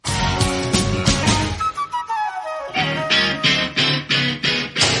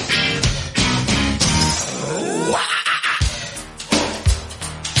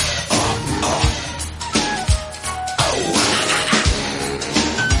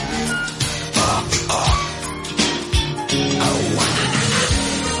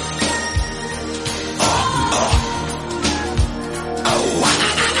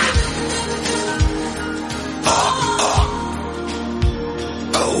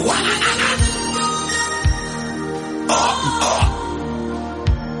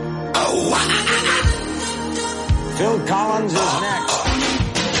Phil Collins is next.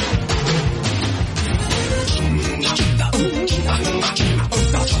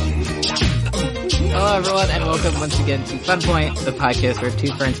 Hello, everyone, and welcome once again to Fun Point, the podcast where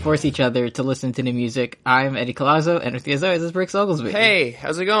two friends force each other to listen to new music. I'm Eddie Colazzo, and with me as always is Brooks Oglesby. Hey,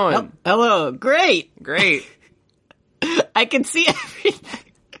 how's it going? Hello, great! Great. I can see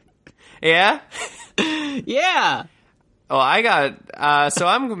everything. Yeah? Yeah!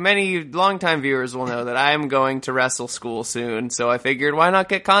 Oh, many longtime viewers will know that I'm going to wrestle school soon, so I figured why not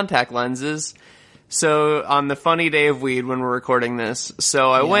get contact lenses? So, on the funny day of weed when we're recording this, so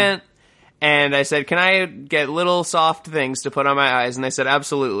I went, and I said, can I get little soft things to put on my eyes? And they said,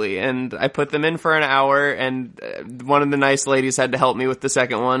 absolutely. And I put them in for an hour, and one of the nice ladies had to help me with the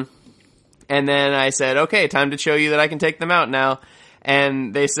second one. And then I said, okay, time to show you that I can take them out now.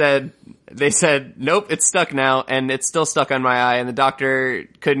 And they said, nope, it's stuck now, and it's still stuck on my eye, and the doctor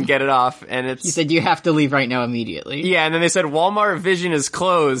couldn't get it off, and it's... You said you have to leave right now immediately. Yeah, and then they said, Walmart Vision is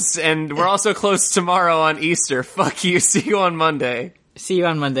closed, and we're also closed tomorrow on Easter. Fuck you, see you on Monday. See you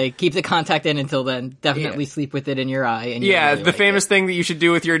on Monday. Keep the contact in until then. Definitely sleep with it in your eye. And yeah, really the famous thing that you should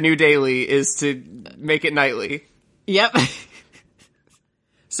do with your new daily is to make it nightly. Yep.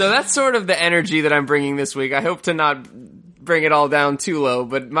 So that's sort of the energy that I'm bringing this week. I hope to not bring it all down too low,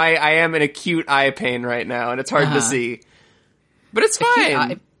 but I am in acute eye pain right now, and it's hard to see. But it's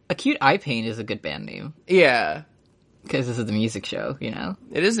fine. Acute Eye Pain is a good band name. Yeah. Because this is the music show, you know?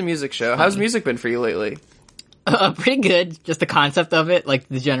 It is a music show. How's music been for you lately? Pretty good. Just the concept of it, like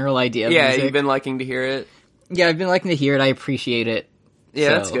the general idea of music. Yeah, you've been liking to hear it? Yeah, I've been liking to hear it. I appreciate it. Yeah,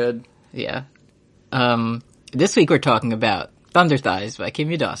 so, that's good. Yeah. This week we're talking about Thunder Thighs by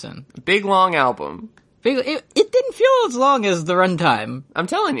Kimya Dawson. Big, long album. It didn't feel as long as the runtime. I'm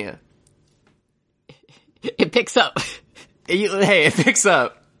telling you. It picks up. Hey, it picks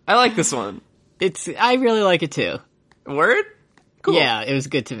up. I like this one. I really like it too. Word? Cool. Yeah, it was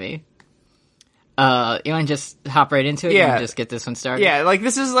good to me. You want to just hop right into it? Yeah. And just get this one started? Yeah, like,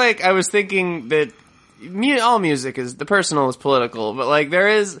 this is like, I was thinking that all music is, the personal is political, but like,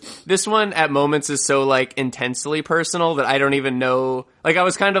 this one at moments is so like intensely personal that I don't even know, like, I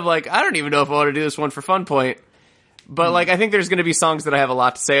was kind of like, I don't even know if I want to do this one for Fun Point. But like, I think there's going to be songs that I have a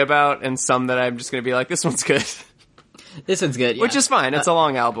lot to say about, and some that I'm just going to be like, this one's good. This one's good, yeah. Which is fine. It's a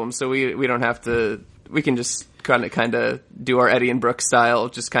long album, so we don't have to, we can just kind of do our Eddie and Brooks style,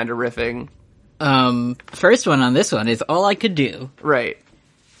 just kind of riffing. First one on this one is All I Could Do. Right.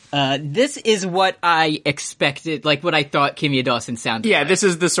 This is what I expected, like what I thought Kimya Dawson sounded like. Yeah, this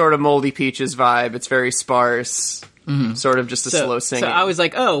is the sort of Moldy Peaches vibe. It's very sparse, sort of just a slow singing. So I was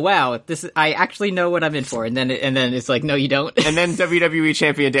like, oh wow, I actually know what I'm in for. And then it's like, no, you don't. And then WWE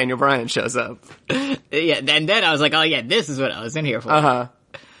champion Daniel Bryan shows up. Yeah, and then I was like, oh yeah, this is what I was in here for. Uh-huh.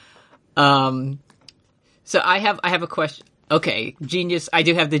 So I have a question. Okay, Genius, I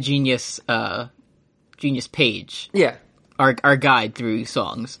do have the Genius page. Yeah. Our guide through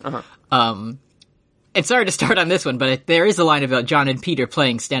songs. Uh-huh. And sorry to start on this one, but there is a line about John and Peter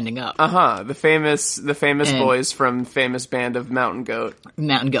playing Standing Up. Uh-huh. The famous boys from famous band of Mountain Goat.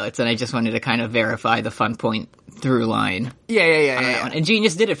 Mountain Goats, and I just wanted to kind of verify the Fun Point through line. Yeah. And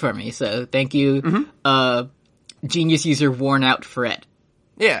Genius did it for me, so thank you. Genius user Worn Out Fret.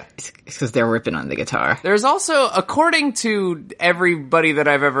 Yeah. It's because they're ripping on the guitar. There's also, according to everybody that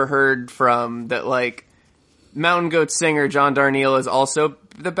I've ever heard from, that like, Mountain Goat singer John Darnielle is also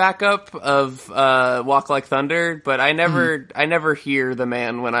the backup of Walk Like Thunder, but I never hear the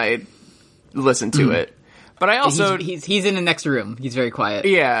man when I listen to it. But I also he's in the next room. He's very quiet.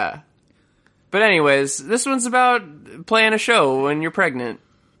 Yeah. But anyways, this one's about playing a show when you're pregnant.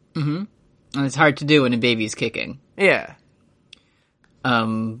 And it's hard to do when a baby's kicking. Yeah.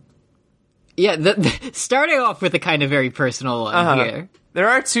 Yeah, starting off with a kind of very personal one here. There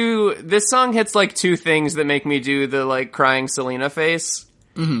are this song hits like two things that make me do the like crying Selena face.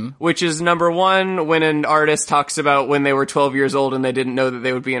 Which is number one, when an artist talks about when they were 12 years old and they didn't know that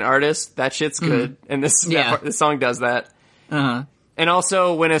they would be an artist. That shit's good. And this song does that. And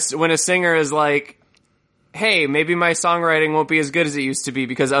also when a singer is like, hey, maybe my songwriting won't be as good as it used to be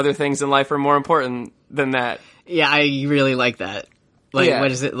because other things in life are more important than that. Yeah, I really like that. Like,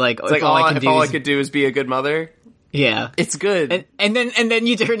 what is it like? It's like all I could do is be a good mother. Yeah. It's good. And then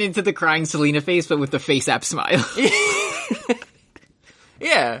you turn into the crying Selena face, but with the face app smile.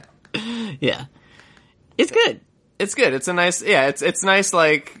 Yeah. Yeah. It's good. It's good. It's a nice, it's nice,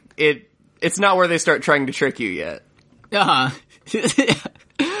 like, it's not where they start trying to trick you yet.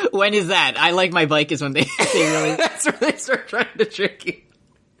 When is that? I Like My Bike is when they really... That's where they start trying to trick you.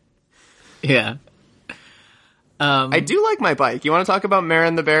 Yeah. I do like my bike. You want to talk about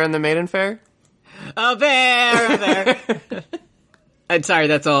Marin the Bear and the Maiden Fair? A bear, a bear. I'm sorry,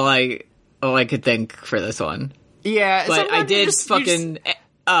 that's all I could think for this one. Yeah, but I did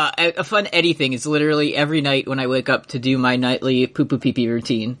a fun Eddie thing is literally every night when I wake up to do my nightly poo-poo pee-pee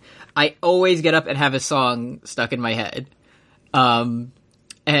routine, I always get up and have a song stuck in my head. And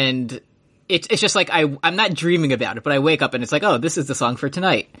it's just like I'm not dreaming about it, but I wake up and it's like, oh, this is the song for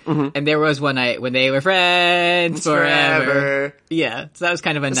tonight. Mm-hmm. And there was one night when they were friends forever. Yeah, so that was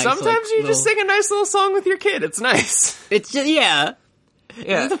kind of a nice. Sometimes you just sing a nice little song with your kid. It's nice. It's just yeah.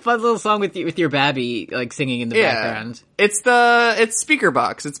 It's a fun little song with your babby like singing in the background. It's Speaker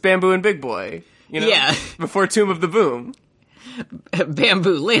Box. It's Bamboo and Big Boy. You know, before Tomb of the Boom.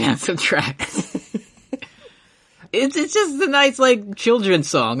 Bamboo, lay down some tracks. It's just a nice, like, children's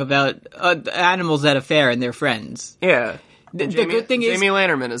song about animals at a fair and their friends. Yeah. The good thing is... Jamie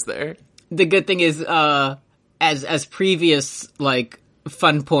Lannerman is there. The good thing is, as previous, like,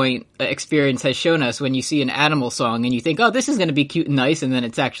 Fun Point experience has shown us, when you see an animal song and you think, oh, this is going to be cute and nice, and then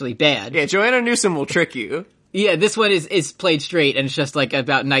it's actually bad. Yeah, Joanna Newsom will trick you. Yeah, this one is played straight, and it's just like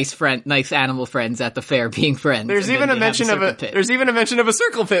about nice animal friends at the fair being friends. There's even a mention of a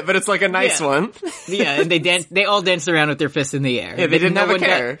circle pit, but it's like a nice one. Yeah, and they all danced around with their fists in the air. Yeah, they didn't have a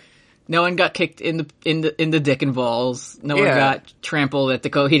care. No one got kicked in the dick and balls. No one got trampled at the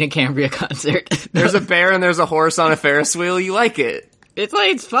Coheed and Cambria concert. There's a bear and there's a horse on a Ferris wheel. You like it?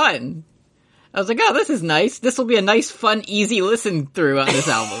 It's fun. I was like, oh, this is nice. This will be a nice, fun, easy listen through on this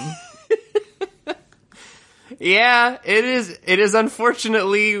album. Yeah, it is. It is.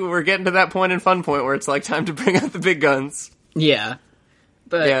 Unfortunately, we're getting to that point in Fun Point where it's like time to bring out the big guns. Yeah,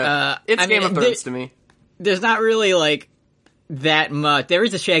 but it's Game of Thrones to me. There's not really like that much. There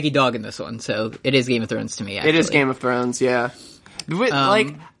is a shaggy dog in this one, so it is Game of Thrones to me. Actually. It is Game of Thrones. Yeah.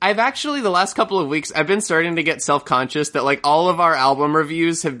 Like, I've actually, the last couple of weeks, I've been starting to get self-conscious that, like, all of our album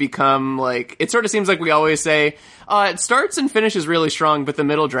reviews have become, like, it sort of seems like we always say, it starts and finishes really strong, but the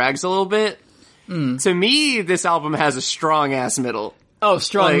middle drags a little bit. To me, this album has a strong-ass middle. Oh,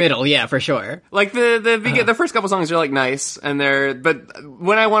 strong middle, yeah, for sure. Like, the first couple songs are, like, nice, but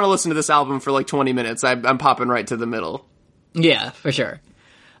when I want to listen to this album for, like, 20 minutes, I'm popping right to the middle. Yeah, for sure.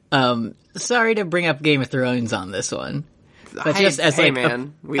 Sorry to bring up Game of Thrones on this one. But just as, a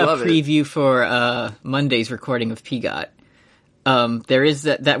preview for Monday's recording of PGOT, there is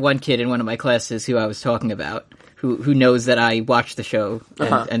that one kid in one of my classes who I was talking about, who knows that I watch the show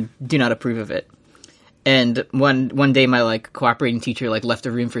and do not approve of it. And one day my, like, cooperating teacher, like, left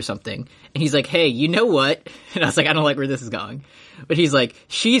the room for something. And he's like, hey, you know what? And I was like, I don't like where this is going. But he's like,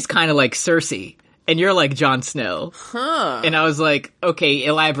 she's kind of like Cersei, and you're like Jon Snow. Huh. And I was like, okay,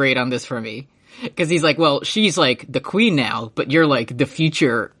 elaborate on this for me. Because he's like, well, she's like the queen now, but you're like the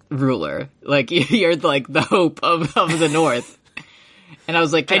future ruler. Like, you're like the hope of the North. And I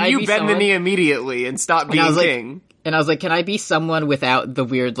was like, and you bend the knee immediately and stop being king. And I was like, can I be someone without the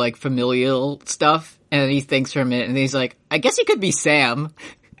weird, like, familial stuff? And then he thinks for a minute, and he's like, I guess you could be Sam.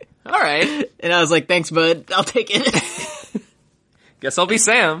 All right. And I was like, thanks, bud. I'll take it. Guess I'll be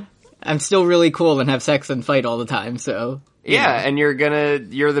Sam. I'm still really cool and have sex and fight all the time, so... Yeah, and you're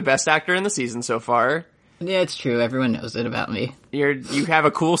the best actor in the season so far. Yeah, it's true. Everyone knows it about me. You have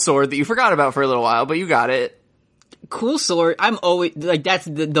a cool sword that you forgot about for a little while, but you got it. Cool sword. I'm always, like, that's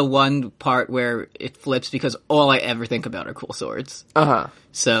the one part where it flips because all I ever think about are cool swords. Uh-huh.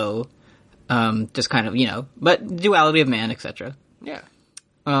 So, just kind of, but duality of man, etc. Yeah.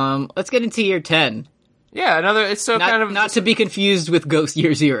 Let's get into year 10. Yeah, it's not to be confused with Ghost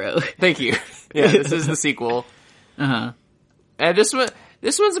Year Zero. Thank you. Yeah, this is the sequel. Uh-huh. And this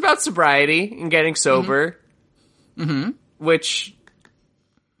one's about sobriety and getting sober. Mm-hmm. Which,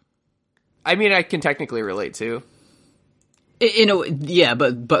 I mean, I can technically relate to. Yeah,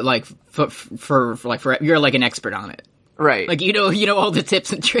 but like, for you're like an expert on it. Right. Like, you know all the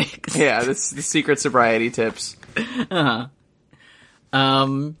tips and tricks. Yeah, the secret sobriety tips. Uh-huh.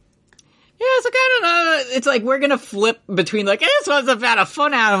 Yeah, so kind of, it's like we're gonna flip between, like, this one's about a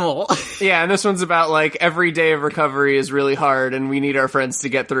fun animal. Yeah, and this one's about, like, every day of recovery is really hard and we need our friends to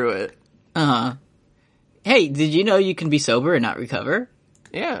get through it. Uh-huh. Hey, did you know you can be sober and not recover?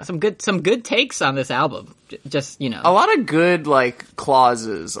 Yeah. Some good takes on this album. Just, A lot of good, like,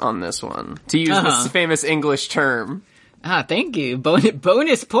 clauses on this one, to use this famous English term. Ah, thank you.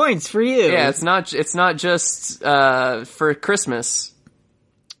 Bonus points for you. Yeah, it's not just, for Christmas.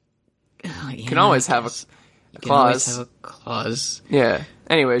 Oh, yeah, you can always have a clause. You can always have a clause. Yeah.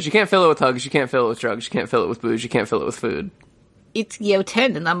 Anyways, you can't fill it with hugs, you can't fill it with drugs, you can't fill it with booze, you can't fill it with food. It's year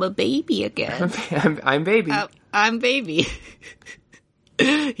 10 and I'm a baby again. I'm baby. I'm baby.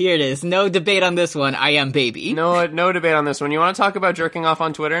 Here it is. No debate on this one. I am baby. No debate on this one. You want to talk about jerking off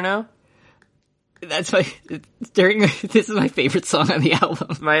on Twitter now? This is my favorite song on the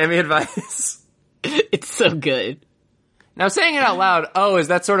album. Miami Advice. It's so good. Now, saying it out loud, is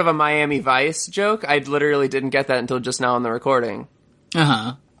that sort of a Miami Vice joke? I literally didn't get that until just now on the recording.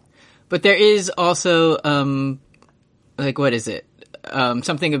 Uh-huh. But there is also, what is it?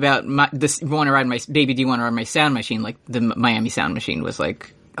 Something about this, you want to ride my, baby, do you want to ride my sound machine? Like, the Miami Sound Machine was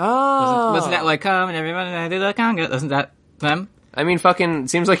like... Oh. Wasn't that like, come and everybody do the conga? Wasn't that them? I mean, fucking,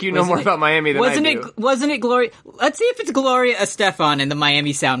 seems like you know more about Miami than I do. Wasn't it Gloria? Let's see if it's Gloria Estefan in the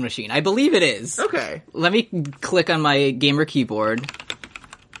Miami Sound Machine. I believe it is. Okay. Let me click on my gamer keyboard.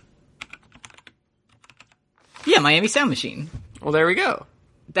 Yeah, Miami Sound Machine. Well, there we go.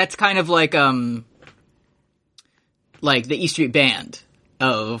 That's kind of like the E Street Band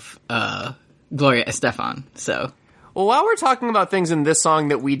of, Gloria Estefan, so. Well, while we're talking about things in this song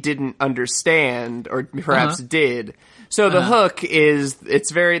that we didn't understand, or perhaps did, so the hook is,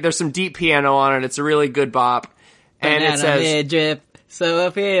 there's some deep piano on it, it's a really good bop, and it says... drip, so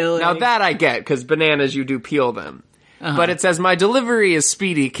appealing. Now that I get, because bananas, you do peel them. But it says, my delivery is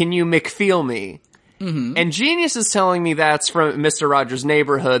speedy, can you McFeel me? Mm-hmm. And Genius is telling me that's from Mr. Rogers'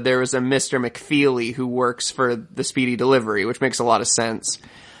 Neighborhood. There was a Mr. McFeely who works for the speedy delivery, which makes a lot of sense.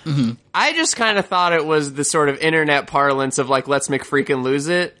 Mm-hmm. I just kind of thought it was the sort of internet parlance of like, let's McFreakin' lose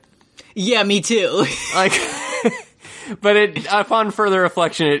it. Yeah, me too. Like, but upon further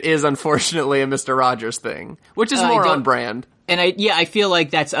reflection, it is unfortunately a Mr. Rogers thing, which is more on brand. And I feel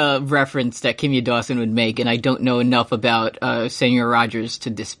like that's a reference that Kimya Dawson would make, and I don't know enough about Senor Rogers to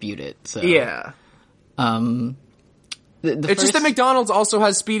dispute it. So. Yeah. It's just that McDonald's also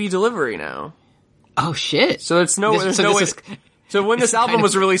has speedy delivery now. Oh shit! So there's no way. So when this album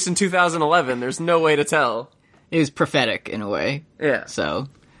was released in 2011, there's no way to tell. It was prophetic in a way. Yeah. So,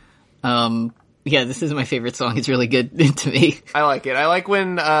 yeah, this is my favorite song. It's really good to me. I like it. I like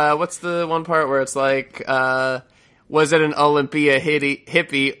when, what's the one part where it's like, was it an Olympia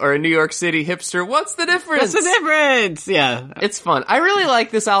hippie or a New York City hipster? What's the difference? What's the difference? Yeah. It's fun. I really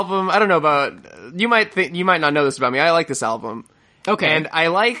like this album. I don't know about, you might not know this about me. I like this album. Okay. And I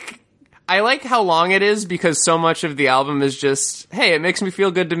like how long it is because so much of the album is just, hey, it makes me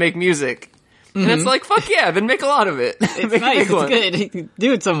feel good to make music. Mm-hmm. And it's like, fuck yeah, then make a lot of it. It's nice, it's good.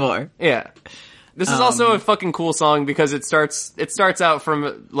 Do it some more. Yeah. This is also a fucking cool song because it starts out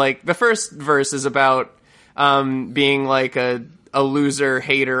from, like, the first verse is about, being like a loser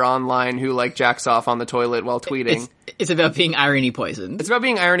hater online who, like, jacks off on the toilet while tweeting. It's about being irony poisoned. It's about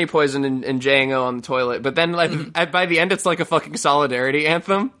being irony poisoned and jaying on the toilet. But then, like, by the end, it's like a fucking solidarity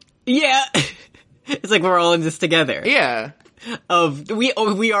anthem. Yeah. It's like we're all in this together. Yeah.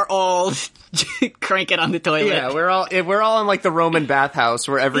 We are all cranking on the toilet. Yeah, we're all in like the Roman bathhouse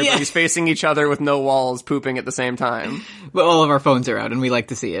where everybody's facing each other with no walls pooping at the same time. But all of our phones are out and we like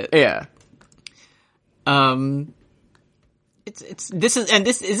to see it. Yeah. Is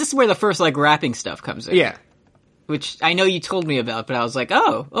this where the first like rapping stuff comes in? Yeah. Which I know you told me about, but I was like,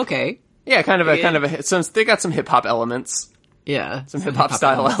 oh, okay. Yeah, kind of a so they got some hip hop elements. Yeah. Some hip hop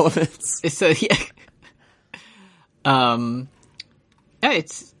style elements. So yeah. Yeah,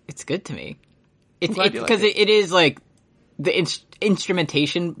 it's good to me. It's because it is like the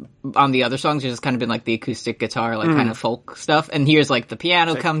instrumentation on the other songs has just kind of been like the acoustic guitar, like kind of folk stuff, and here's like the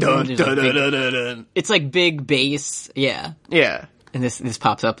piano comes in. It's like big bass, yeah, yeah. And this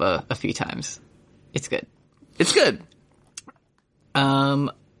pops up a few times. It's good. It's good.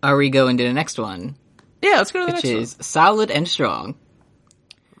 Are we going to the next one? Yeah, let's go to the next one. Which is Solid and Strong.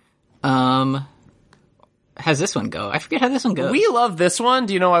 How's this one go? I forget how this one goes. We love this one.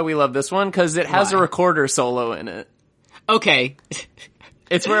 Do you know why we love this one? Because it has a recorder solo in it. Okay.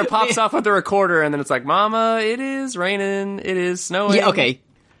 It's where it pops off with the recorder, and then it's like, Mama, it is raining, it is snowing. Yeah, okay.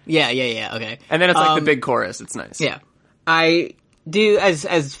 Yeah, okay. And then it's like the big chorus. It's nice. Yeah. I do,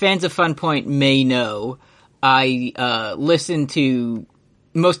 as fans of Fun Point may know, I listen to...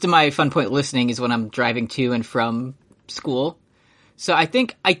 Most of my Fun Point listening is when I'm driving to and from school. So I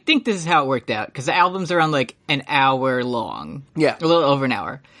think this is how it worked out, because the album's around like an hour long. Yeah. A little over an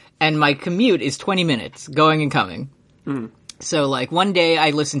hour. And my commute is 20 minutes, going and coming. Mm. So like one day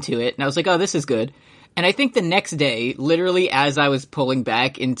I listened to it, and I was like, oh, this is good. And I think the next day, literally as I was pulling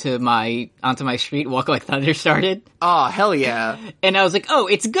back onto my street, Walk Like Thunder started. Oh, hell yeah. And I was like, oh,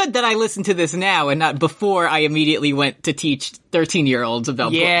 it's good that I listen to this now and not before I immediately went to teach 13-year-olds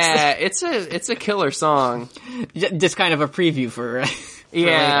about books. Yeah, it's a killer song. Just kind of a preview for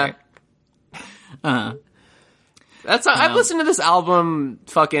yeah. Later. I've listened to this album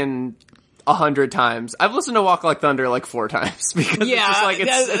fucking 100 times. I've listened to Walk Like Thunder like 4 times because it's just like,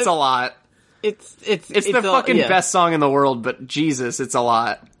 it's a lot. It's the fucking best song in the world, but Jesus, it's a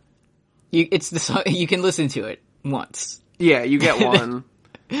lot. It's the song, you can listen to it once. Yeah, you get one.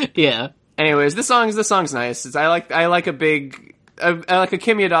 Yeah. Anyways, the song's nice. I like a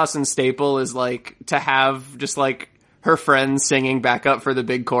Kimya Dawson staple is like to have just like her friends singing back up for the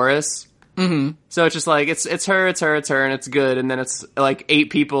big chorus. Mm-hmm. So it's just like it's her, and it's good, and then it's like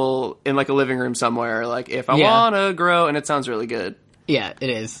 8 people in like a living room somewhere, like if I wanna grow, and it sounds really good. Yeah, it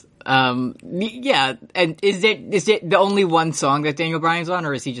is. Yeah, and is it the only one song that Daniel Bryan's on,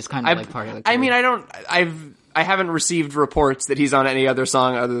 or is he just kind of like part of the crew? I mean, I haven't received reports that he's on any other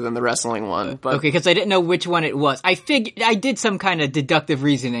song other than the wrestling one. But okay, because I didn't know which one it was. I did some kind of deductive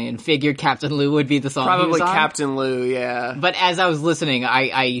reasoning and figured Captain Lou would be the song. Probably he was on. Captain Lou, yeah. But as I was listening,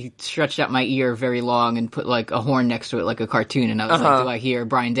 I stretched out my ear very long and put like a horn next to it, like a cartoon, and I was like, "Do I hear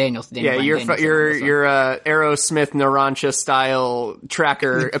Bryan Daniels?" Yeah, your Aerosmith Narancha style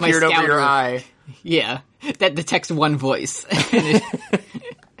tracker appeared over your eye. Yeah, that detects one voice.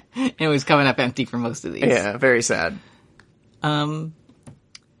 And it was coming up empty for most of these. Yeah, very sad.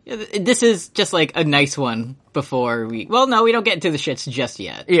 This is just like a nice one before we... Well, no, we don't get into the shits just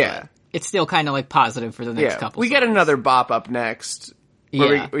yet. Yeah. It's still kind of like positive for the next couple We songs. Get another bop up next.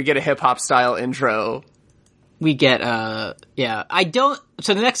 Where we get a hip-hop style intro. We get, So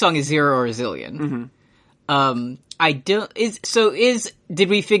the next song is Zero or a Zillion. Mm-hmm. Did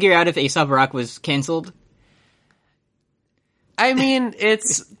we figure out if A$AP Rock was canceled? I mean,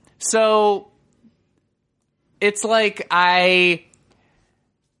 it's like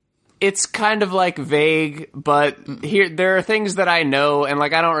it's kind of like vague, but there are things that I know, and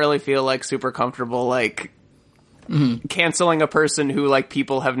like I don't really feel like super comfortable like canceling a person who like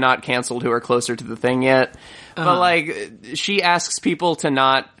people have not canceled who are closer to the thing yet. But like she asks people to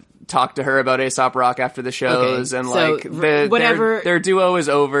not talk to her about A$AP Rock after the shows, and so like their duo is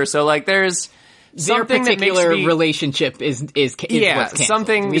over. So like there's their particular relationship is what's canceled.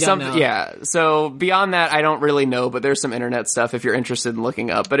 something. Yeah. So beyond that, I don't really know, but there's some internet stuff if you're interested in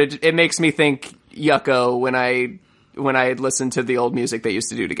looking up. But it makes me think Yucko when I listen to the old music they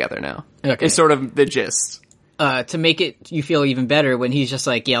used to do together now. Okay. It's sort of the gist. To make it you feel even better when he's just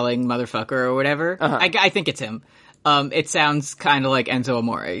like yelling motherfucker or whatever. I think it's him. It sounds kind of like Enzo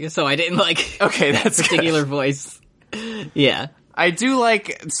Amore, so I didn't like that's that particular good. Voice. Yeah. I do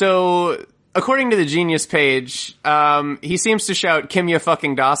like, so according to the Genius page, he seems to shout Kimya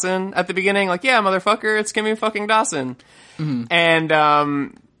fucking Dawson at the beginning, like, yeah, motherfucker, it's Kimya fucking Dawson. Mm-hmm. And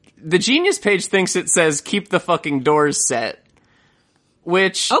the Genius page thinks it says keep the fucking doors set.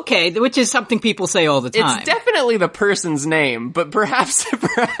 Which is something people say all the time. It's definitely the person's name, but perhaps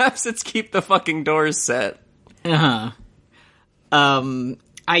it's keep the fucking doors set. I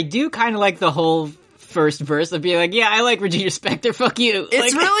do kind of like the whole first verse of being like, yeah, I like Regina Spektor, fuck you.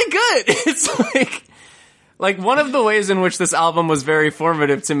 It's really good. It's like one of the ways in which this album was very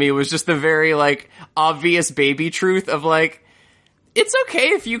formative to me was just the very like obvious baby truth of like, it's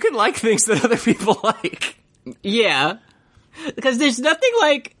okay if you can like things that other people like. Yeah. Because there's nothing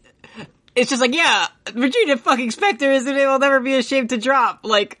like, it's just like, yeah, Regina fucking Spektor isn't it? Will never be ashamed to drop.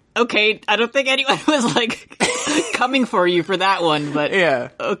 Like, okay, I don't think anyone was like coming for you for that one, but yeah,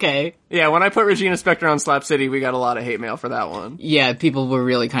 okay. Yeah, when I put Regina Spektor on Slap City, we got a lot of hate mail for that one. Yeah, people were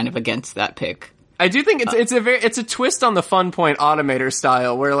really kind of against that pick. I do think it's a twist on the Fun Point Automator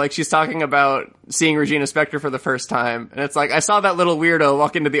style, where like she's talking about seeing Regina Spektor for the first time, and it's like I saw that little weirdo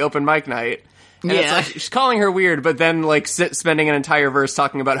walk into the open mic night. And it's like, she's calling her weird, but then like spending an entire verse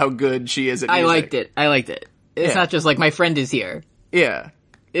talking about how good she is at music. I liked it. It's not just like my friend is here. Yeah.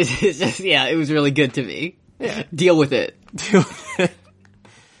 It's just, it was really good to me. Yeah. Deal with it.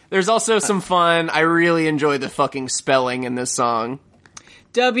 There's also some fun. I really enjoy the fucking spelling in this song.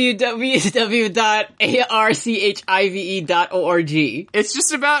 www.archive.org. It's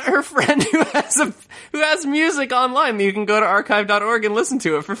just about her friend who has music online that you can go to archive.org and listen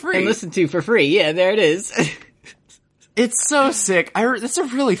to it for free. Yeah, there it is. It's so sick. It's a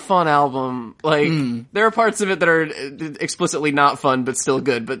really fun album. Like, there are parts of it that are explicitly not fun, but still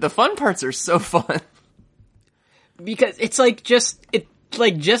good. But the fun parts are so fun. Because it's just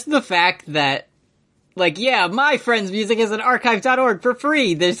the fact that, like, yeah, my friend's music is at archive.org for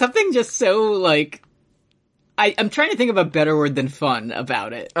free. There's something just so, like, I'm trying to think of a better word than fun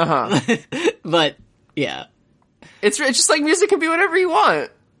about it. But, yeah. It's just like music can be whatever you want.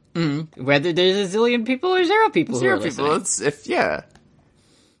 Mm-hmm. Whether there's a zillion people or zero people who are listening. You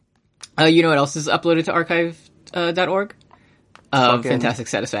know what else is uploaded to archive.org? Fantastic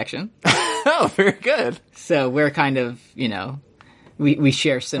Satisfaction. Oh, very good. So we're kind of, we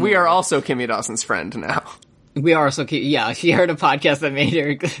share similar. We are also Kimmy Dawson's friend now. We are also, she heard a podcast that made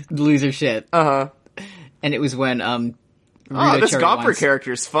her lose her shit. And it was when, this Gomper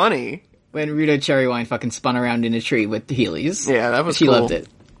character's funny. When Rita Cherrywine fucking spun around in a tree with the Heelys. Yeah, that was She cool. loved it.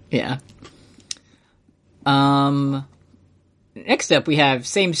 Yeah. Next up we have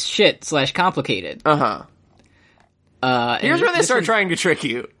same shit / complicated. Uh-huh. Here's where they start trying to trick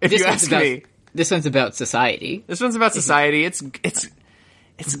you, if you ask me. This one's about society. This one's about society. It's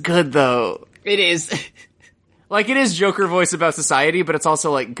good, though. It is. Like, it is Joker voice about society, but it's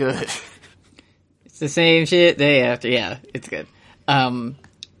also, like, good. It's the same shit day after. Yeah, it's good.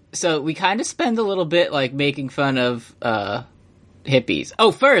 So we kind of spend a little bit, like, making fun of, hippies.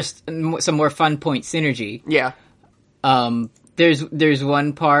 Oh, first, some more fun point synergy. Yeah. There's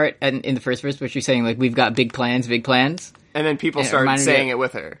one part in the first verse where she's saying, like, we've got big plans. And then people start saying it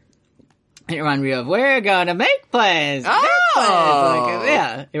with her. It reminded me of, we're gonna make plans! Oh! Make plans! Like,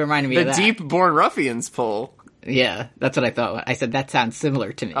 yeah, it reminded me of that. The deep Born Ruffians pull. Yeah, that's what I thought. I said, that sounds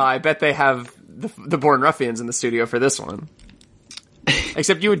similar to me. I bet they have the Born Ruffians in the studio for this one.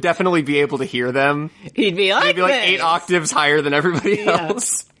 Except you would definitely be able to hear them. He'd be like, 8 octaves higher than everybody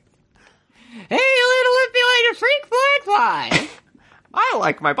else. Hey, little lippy like a freak fly. I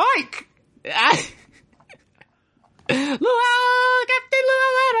like my bike. Captain Luau.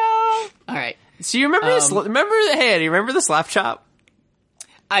 All right. So you remember this? Do you remember the Slap Chop?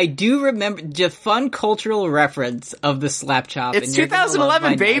 I do remember the fun cultural reference of the Slap Chop. It's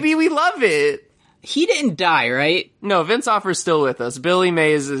 2011, baby. We love it. He didn't die, right? No, Vince Offer's still with us. Billy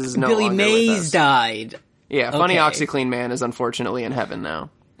Mays is no longer with us. Billy Mays died. Yeah, Funny OxyClean Man is unfortunately in heaven now.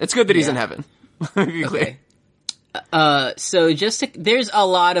 It's good that he's in heaven. Let me be clear. So there's a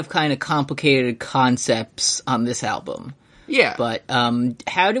lot of kind of complicated concepts on this album. Yeah. But,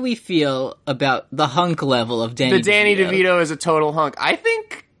 how do we feel about the hunk level of Danny DeVito? The Danny DeVito is a total hunk. I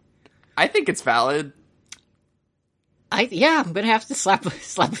think it's valid. I'm gonna have to slap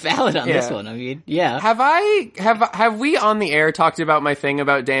valid on this one. I mean, yeah. Have we on the air talked about my thing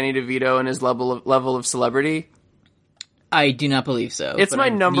about Danny DeVito and his level of celebrity? I do not believe so. It's my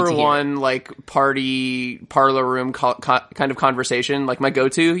number one, like, party, parlor room kind of conversation, like my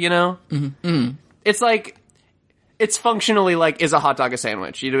go-to, you know? Mm-hmm. Mm-hmm. It's like, it's functionally like, is a hot dog a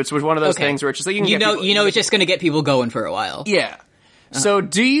sandwich? You know, it's one of those things where it's just like, it's just gonna get people going for a while. Yeah. So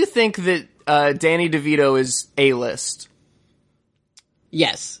do you think that, Danny DeVito is A-list?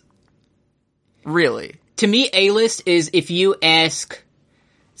 Yes. Really? To me, A-list is if you ask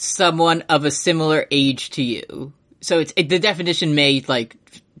someone of a similar age to you. So the definition may, like,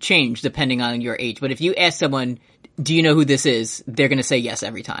 change depending on your age. But if you ask someone, do you know who this is? They're going to say yes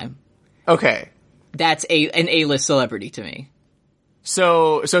every time. Okay. That's an A-list celebrity to me.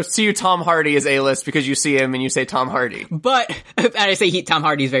 So to you, Tom Hardy is A-list because you see him and you say Tom Hardy. But, and I say Tom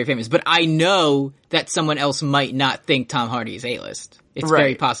Hardy is very famous, but I know that someone else might not think Tom Hardy is A-list. It's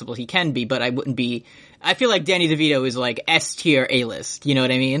very possible he can be, but I wouldn't be. I feel like Danny DeVito is like S-tier A-list. You know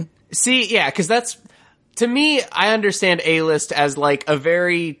what I mean? See, yeah, because that's, to me, I understand A-list as, like, a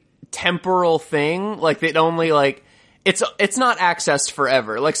very temporal thing. Like, that only, like, it's not accessed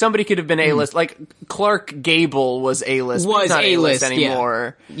forever. Like, somebody could have been A-list. Like, Clark Gable was A-list. Was not A-list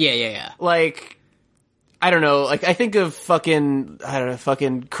anymore. Yeah. Like, I don't know. Like, I think of fucking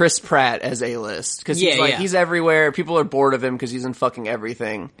Chris Pratt as A-list. Because he's everywhere. People are bored of him because he's in fucking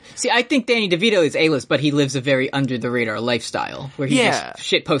everything. See, I think Danny DeVito is A-list, but he lives a very under-the-radar lifestyle. Where he just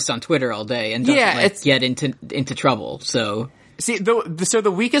shit posts on Twitter all day and doesn't, get into trouble, so... See, so the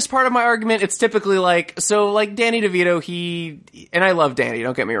weakest part of my argument, it's typically like, so, like, Danny DeVito, and I love Danny,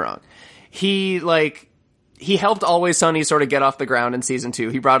 don't get me wrong. He helped Always Sunny sort of get off the ground in season 2.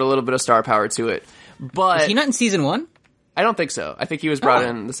 He brought a little bit of star power to it. But is he not in season 1? I don't think so. I think he was brought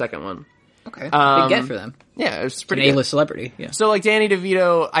in the second one. Okay. Big get for them. Yeah, it's pretty an A-list celebrity. Yeah. So, like, Danny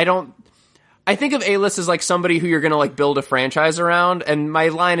DeVito, I think of A-list as, like, somebody who you're gonna, like, build a franchise around, and my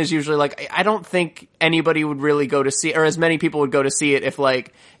line is usually, like, I don't think anybody would really go to see, or as many people would go to see it if,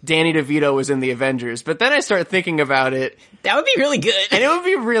 like, Danny DeVito was in the Avengers. But then I start thinking about it. That would be really good. And it would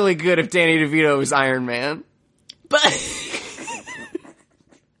be really good if Danny DeVito was Iron Man. But...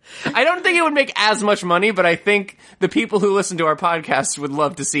 I don't think it would make as much money, but I think the people who listen to our podcast would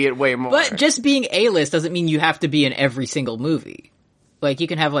love to see it way more. But just being A-list doesn't mean you have to be in every single movie. Like, you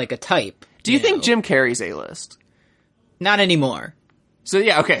can have, like, a type. Do you think Jim Carrey's A-list? Not anymore. So,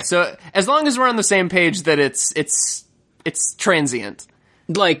 yeah, okay. So, as long as we're on the same page that it's transient.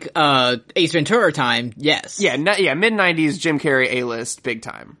 Like, Ace Ventura time, yes. Yeah, mid-90s Jim Carrey A-list, big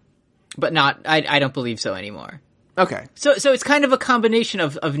time. But not, I don't believe so anymore. Okay. So it's kind of a combination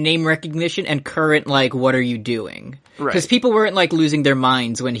of name recognition and current, like, what are you doing? Right. Because people weren't, like, losing their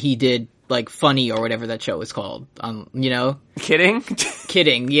minds when he did like Funny or whatever that show was called. You know? Kidding?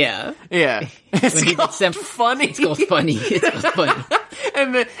 Kidding, yeah. Yeah. It's called Funny. It's called Funny. It's called Funny.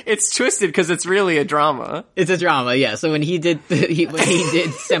 And it's twisted because it's really a drama. It's a drama, yeah. So when he did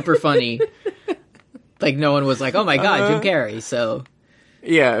Semper Funny, like no one was like, oh my god, Jim Carrey, so...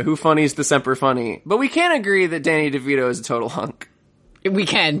 Yeah, who funnies the Semper Funny? But we can't agree that Danny DeVito is a total hunk. We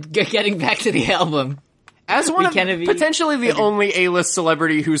can. Getting back to the album. As one of potentially the only A-list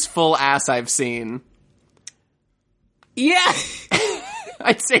celebrity whose full ass I've seen. Yeah!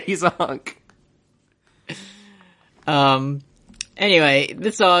 I'd say he's a hunk. Anyway,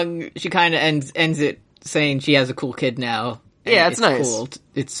 this song, she kind of ends it saying she has a cool kid now. Yeah, it's nice. Cool.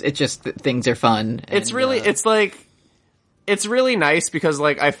 It's just that things are fun. It's really, it's really nice because,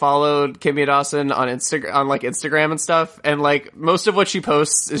 like, I followed Kimmy Dawson on Instagram and stuff, and, like, most of what she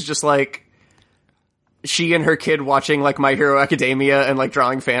posts is just, like, she and her kid watching, like, My Hero Academia and, like,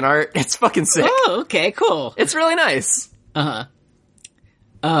 drawing fan art. It's fucking sick. Oh, okay, cool. It's really nice. Uh-huh.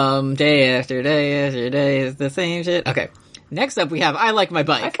 Day after day after day is the same shit. Okay. Next up we have I Like My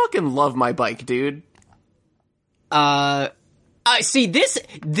Bike. I fucking love my bike, dude. See, this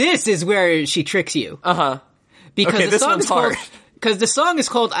is where she tricks you. Uh-huh. Because okay, the this song one's is hard. Because the song is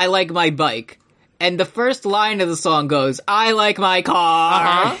called I Like My Bike, and the first line of the song goes, I like my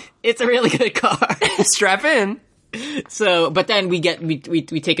car. Uh-huh. It's a really good car. Strap in. So, but then we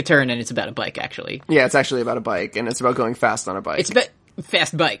take a turn and it's about a bike, actually. Yeah, it's actually about a bike, and it's about going fast on a bike. It's about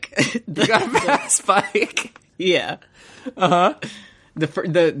fast bike. You got a fast bike? Yeah. Uh-huh.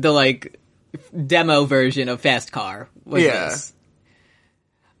 The like, demo version of Fast Car was this.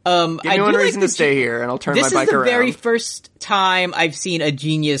 Give me one reason to stay here, and I'll turn my bike around. This is the very first time I've seen a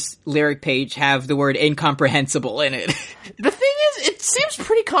Genius lyric page have the word incomprehensible in it. The thing is, it seems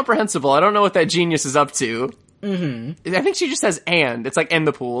pretty comprehensible. I don't know what that Genius is up to. Mm-hmm. I think she just says and. It's like, and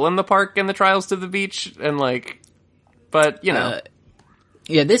the pool, and the park, and the trials to the beach, and like... But, you know.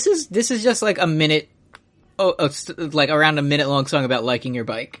 Yeah, this is just like a minute... like around a minute-long song about liking your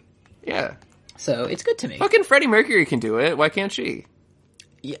bike. Yeah. So, it's good to me. Fucking Freddie Mercury can do it. Why can't she?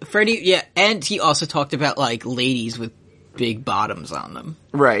 Yeah, Freddie, yeah, and he also talked about, like, ladies with big bottoms on them.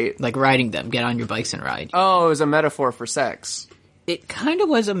 Right. Like, riding them. Get on your bikes and ride. Oh, it was a metaphor for sex. It kind of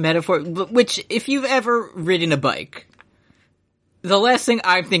was a metaphor, which, if you've ever ridden a bike, the last thing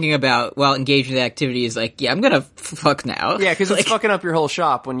I'm thinking about while engaging in the activity is, like, yeah, I'm gonna fuck now. Yeah, because it's fucking up your whole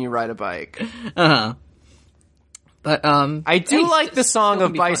shop when you ride a bike. Uh-huh. But, I do like the song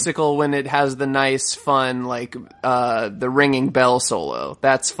of Bicycle when it has the nice, fun, like, the ringing bell solo.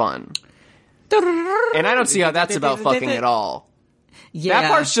 That's fun. And I don't see how that's about fucking at all. Yeah.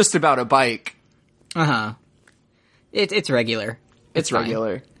 That part's just about a bike. Uh-huh. It's regular. It's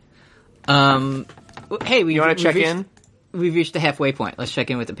regular. Hey, you want to check in? We've reached the halfway point. Let's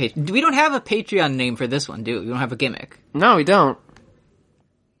check in with the Patreon. We don't have a Patreon name for this one, do we? We don't have a gimmick. No, we don't.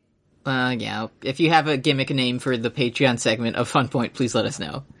 Yeah. If you have a gimmick name for the Patreon segment of Fun Point, please let us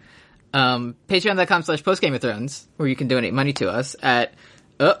know. Patreon.com/postgame of Thrones, where you can donate money to us at...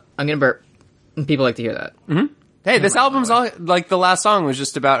 Oh, I'm gonna burp. People like to hear that. Mm-hmm. Hey, this album's all... Like, the last song was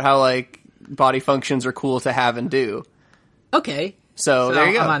just about how, like, body functions are cool to have and do. Okay. So there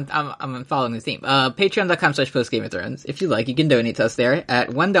you go. I'm following the theme. Patreon.com/postgame of Thrones. If you like, you can donate to us there. At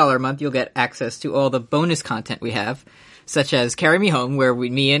 $1 a month, you'll get access to all the bonus content we have, such as Carry Me Home, where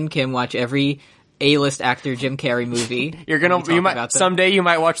me and Kim watch every A-list actor Jim Carrey movie. Someday you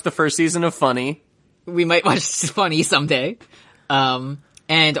might watch the first season of Funny. We might watch Funny someday.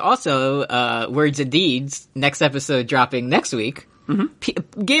 And also, Words and Deeds, next episode dropping next week.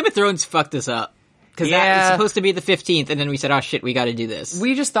 Mm-hmm. Game of Thrones fucked us up. Because that was supposed to be the 15th, and then we said, oh shit, we gotta do this.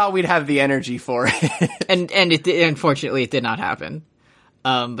 We just thought we'd have the energy for it. and unfortunately, it did not happen.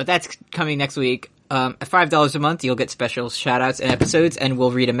 But that's coming next week. At $5 a month, you'll get special shoutouts and episodes, and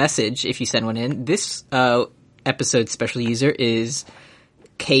we'll read a message if you send one in. This episode's special user is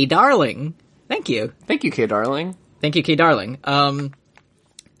K Darling. Thank you. Thank you, K Darling. Thank you, K Darling. And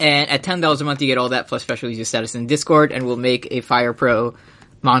at $10 a month, you get all that plus special user status in Discord, and we'll make a Fire Pro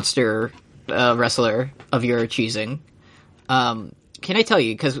monster wrestler of your choosing. Can I tell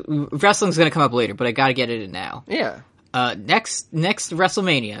you? Because wrestling's going to come up later, but I got to get it in now. Yeah. Next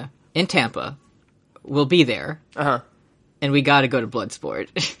WrestleMania in Tampa. We'll be there. Uh-huh. And we gotta go to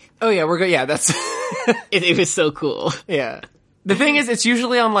Bloodsport. Oh yeah, we're good. Yeah, that's... it was so cool. Yeah. The thing is, it's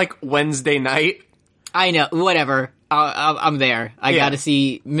usually on, like, Wednesday night. I know. Whatever. I'm there. I gotta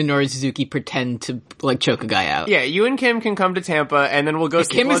see Minoru Suzuki pretend to, like, choke a guy out. Yeah, you and Kim can come to Tampa, and then we'll go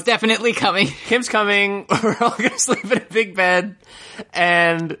see... Kim is definitely coming. Kim's coming. We're all gonna sleep in a big bed.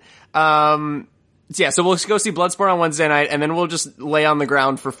 And, So we'll go see Bloodsport on Wednesday night, and then we'll just lay on the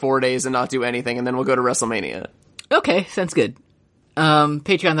ground for 4 days and not do anything, and then we'll go to WrestleMania. Okay, sounds good.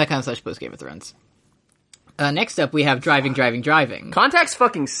 Patreon.com/Post Game of Thrones. Next up, we have Driving. Contacts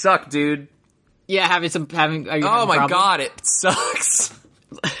fucking suck, dude. Yeah, are you having oh my problem? God, it sucks.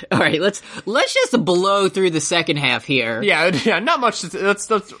 All right, let's just blow through the second half here. Yeah, not much.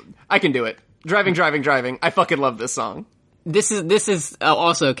 I can do it. Driving. I fucking love this song. This is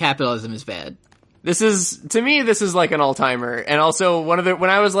also capitalism is bad. To me, this is like an all-timer. And also when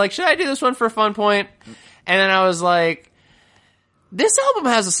I was like, should I do this one for a fun point? And then I was like, this album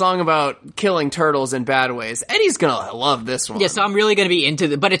has a song about killing turtles in bad ways. Eddie's gonna love this one. Yeah, so I'm really gonna be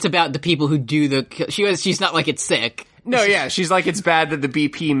into but it's about the people who do she's not like it's sick. No, yeah, she's like, it's bad that the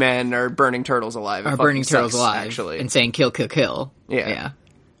BP men are burning turtles alive. Actually. And saying kill. Yeah.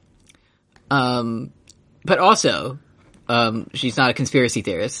 But also, she's not a conspiracy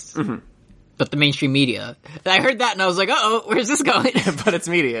theorist. Mm-hmm. But the mainstream media. I heard that and I was like, uh-oh, where's this going? But it's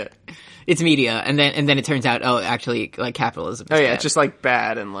media. It's media, and then it turns out, actually, like, capitalism is bad. It's just, like,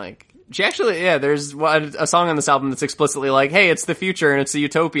 bad, and, like... She actually, there's a song on this album that's explicitly like, hey, it's the future, and it's a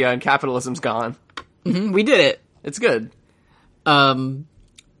utopia, and capitalism's gone. Mm-hmm, we did it. It's good. So,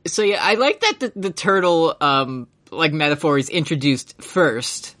 yeah, I like that the turtle, metaphor is introduced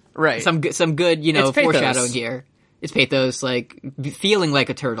first. Right. Some good, foreshadowing here. It's pathos, like, feeling like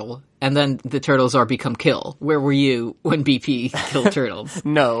a turtle, and then the turtles become kill. Where were you when BP killed turtles?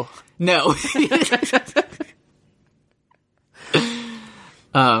 No.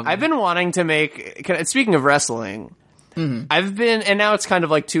 I've been wanting to make, speaking of wrestling, mm-hmm. And now it's kind of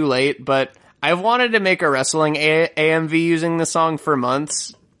like too late, but I've wanted to make a wrestling AMV using the song for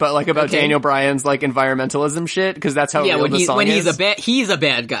months, but like about Daniel Bryan's like environmentalism shit, because that's how real the song is. He's a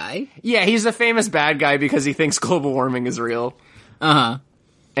bad guy. Yeah, he's a famous bad guy because he thinks global warming is real. Uh-huh.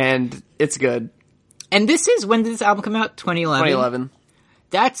 And it's good. And when did this album come out? 2011?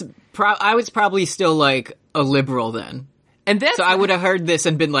 2011. I was probably still like a liberal then. So I would have heard this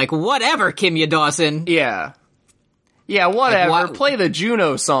and been like, whatever, Kimya Dawson. Yeah. Yeah, whatever. Like, play the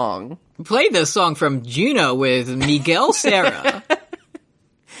Juno song. Play the song from Juno with Miguel Serra.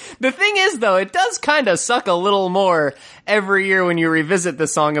 The thing is, though, it does kind of suck a little more every year when you revisit the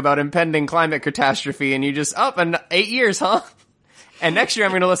song about impending climate catastrophe and you just, and 8 years, huh? And next year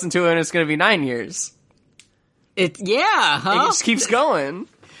I'm going to listen to it and it's going to be 9 years. It just keeps going.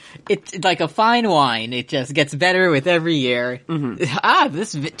 It's like a fine wine. It just gets better with every year. Mm-hmm.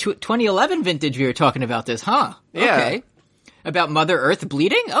 This 2011 vintage we were talking about this, huh? Yeah. Okay. About Mother Earth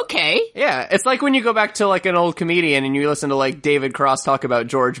bleeding? Okay. Yeah, it's like when you go back to like an old comedian and you listen to like David Cross talk about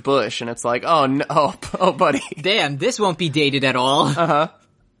George Bush and it's like, oh no, oh buddy. Damn, this won't be dated at all. Uh-huh.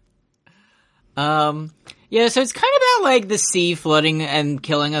 Yeah, so it's kind of about like the sea flooding and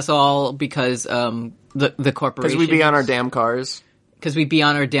killing us all because the corporations. Because we be on our damn cars. Because we be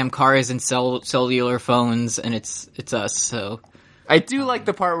on our damn cars and cellular phones, and it's us, so... I do like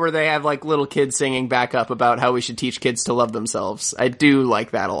the part where they have, like, little kids singing back up about how we should teach kids to love themselves. I do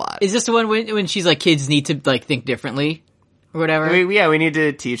like that a lot. Is this the one when she's like, kids need to, like, think differently? Or whatever? We need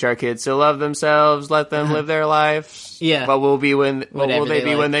to teach our kids to love themselves, let them live their lives. Yeah. What will they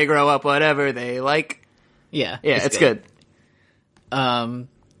be when they grow up, whatever they like. Yeah. Yeah, it's good.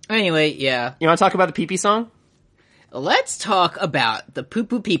 Anyway, yeah. You want to talk about the pee-pee song? Let's talk about the Poo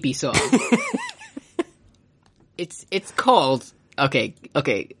Poo Pee Pee song. It's called... Okay.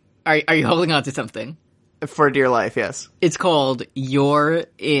 Are you holding on to something? For dear life, yes. It's called You're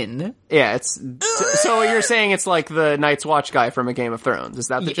In. Yeah, so you're saying it's like the Night's Watch guy from A Game of Thrones. Is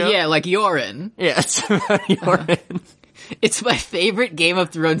that the joke? Yeah, like You're In. Yeah, it's about You're In. It's my favorite Game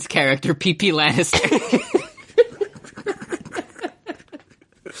of Thrones character, Pee-Pee Lannister.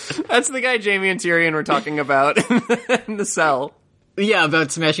 That's the guy Jaime and Tyrion were talking about in the cell. Yeah,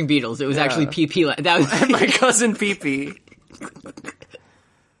 about smashing beetles. It was actually Pee-Pee. That was my cousin Pee-Pee.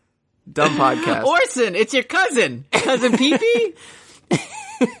 Dumb podcast. Orson, it's your cousin. Cousin Pee-Pee?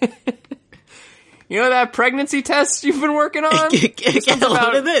 You know that pregnancy test you've been working on? Get a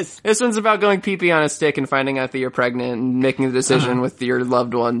load of this. This one's about going pee-pee on a stick and finding out that you're pregnant and making the decision with your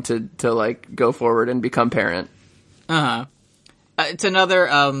loved one to like go forward and become parent. Uh-huh. It's another,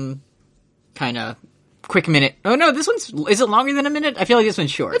 kind of quick minute. Oh no, is it longer than a minute? I feel like this one's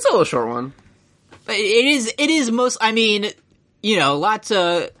short. It's a little short one. It is lots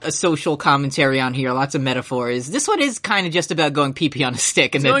of a social commentary on here, lots of metaphors. This one is kind of just about going pee-pee on a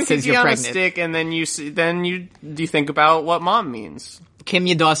stick and then says you're pregnant. On a stick and then you think about what mom means.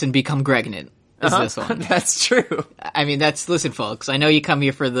 Kimya Dawson become Gregnant is this one. That's true. I mean, listen folks, I know you come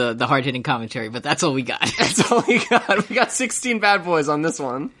here for the hard-hitting commentary, but that's all we got. That's all we got. We got 16 bad boys on this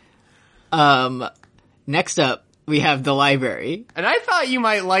one. Next up, we have The Library. And I thought you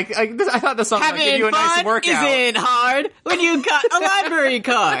might I thought the song might give you a nice workout. Isn't hard when you got a library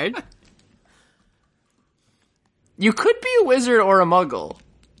card. You could be a wizard or a muggle.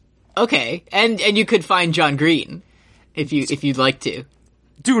 Okay, and you could find John Green if you'd like to.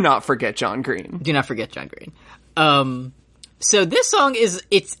 Do not forget John Green. Do not forget John Green. So this song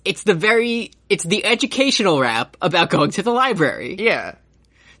it's the educational rap about going to the library. Yeah.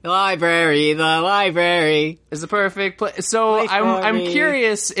 The library is the perfect place. So I'm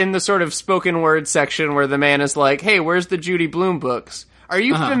curious in the sort of spoken word section where the man is like, "Hey, where's the Judy Blume books?" Are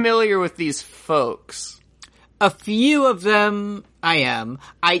you familiar with these folks? A few of them I am.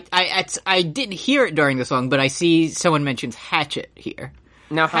 I didn't hear it during the song, but I see someone mentions Hatchet here.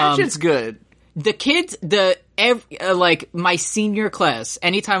 Now Hatchet's good. The kids, my senior class,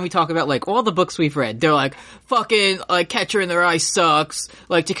 anytime we talk about, like, all the books we've read, they're like, fucking, like, Catcher in the Rye sucks,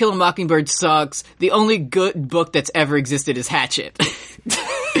 like, To Kill a Mockingbird sucks, the only good book that's ever existed is Hatchet.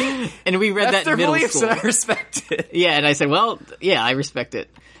 And we read that in middle school. And I respect it. Yeah, and I said, well, yeah, I respect it.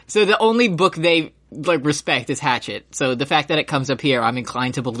 So the only book they, like, respect is Hatchet. So the fact that it comes up here, I'm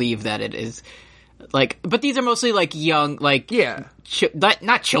inclined to believe that it is... Like, but these are mostly, like, young, like... Yeah.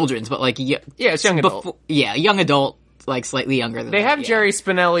 Not children's, but, like... Yeah, it's young adult. Young adult, like, slightly younger than They that, have Jerry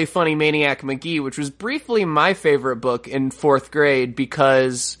Spinelli, Funny Maniac McGee, which was briefly my favorite book in 4th grade,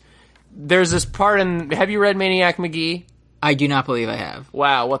 because there's this part in... Have you read Maniac McGee? I do not believe I have.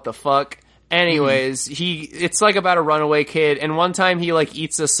 Wow, what the fuck? Anyways, it's, like, about a runaway kid, and one time he, like,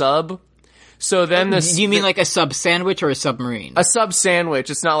 eats a sub... So then Do you mean like a sub sandwich or a submarine? A sub sandwich.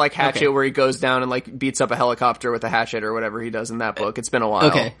 It's not like Hatchet where he goes down and like beats up a helicopter with a hatchet or whatever he does in that book. It's been a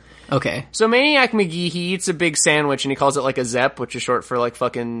while. Okay. So Maniac McGee, he eats a big sandwich and he calls it like a Zepp, which is short for like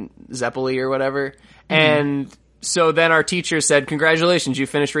fucking Zeppeli or whatever. Mm-hmm. And so then our teacher said, "Congratulations, you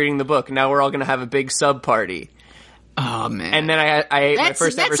finished reading the book. Now we're all going to have a big sub party." Oh man. And then I ate my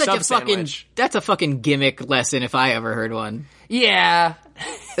first ever sub sandwich. That's a fucking gimmick lesson if I ever heard one. Yeah.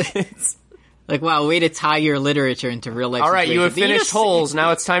 Like, wow, way to tie your literature into real life. All right, you have finished holes.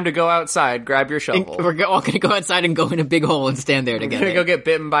 Now it's time to go outside. Grab your shovel. We're all going to go outside and go in a big hole and stand there together. We're going to go get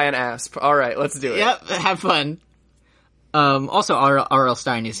bitten by an asp. All right, let's do it. Yep, have fun. Also, R.L.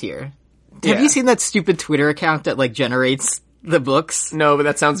 Stein is here. Yeah. Have you seen that stupid Twitter account that, like, generates the books? No, but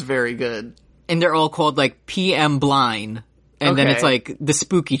that sounds very good. And they're all called, like, PM Blind. And then it's, like, the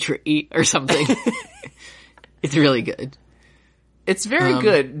spooky tree or something. It's really good. It's very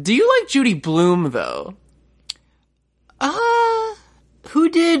good. Do you like Judy Blume, though? Who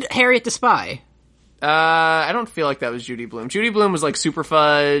did Harriet the Spy? I don't feel like that was Judy Blume. Judy Blume was like Super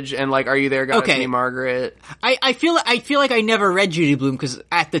Fudge and like Are You There, God, It's Me, Margaret. I feel like I never read Judy Blume because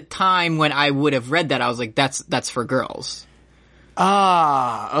at the time when I would have read that, I was like, that's for girls.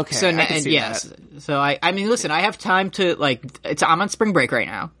 Ah, okay. So yes. So I mean, listen, I have time to like. I'm on spring break right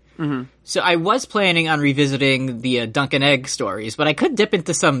now. Mm-hmm. So I was planning on revisiting the Dunk and Egg stories, but I could dip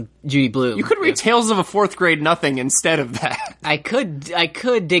into some Judy Blume. You could read Tales of a Fourth Grade Nothing instead of that. I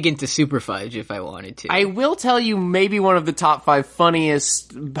could dig into Super Fudge if I wanted to. I will tell you maybe one of the top 5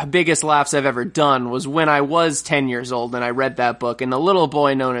 funniest, biggest laughs I've ever done was when I was 10 years old and I read that book, and a little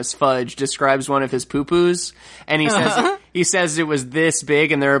boy known as Fudge describes one of his poo-poos, and he says it was this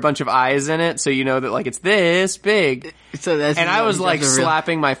big and there are a bunch of eyes in it, so you know that like it's this big. So that's and I was like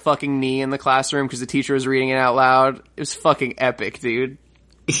slapping my fucking knee in the classroom because the teacher was reading it out loud. It was fucking epic, dude.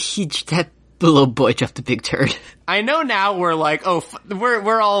 That little boy dropped a big turd. I know now we're like,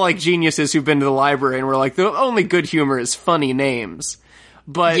 we're all like geniuses who've been to the library and we're like, the only good humor is funny names.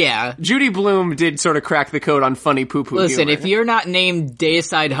 But yeah, Judy Blume did sort of crack the code on funny poo-poo humor. Listen, if you're not named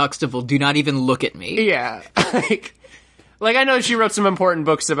Deicide Huxtable, do not even look at me. Yeah. Like I know she wrote some important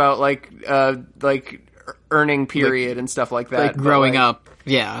books about like earning period and stuff like that. Like growing up.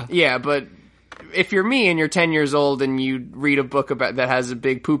 Yeah. Yeah, but if you're me and you're 10 years old and you read a book about that has a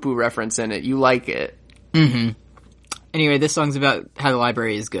big poo-poo reference in it, you like it. Mm-hmm. Anyway, this song's about how the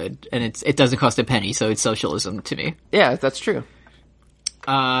library is good, and it doesn't cost a penny, so it's socialism to me. Yeah, that's true.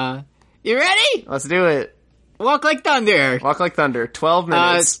 You ready? Let's do it. Walk Like Thunder. Walk Like Thunder. 12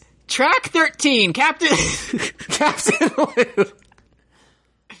 minutes. Track 13, Captain Lou.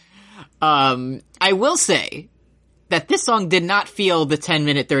 I will say that this song did not feel the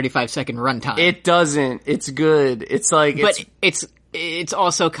 10-minute, 35-second runtime. It doesn't. It's good. It's like... But it's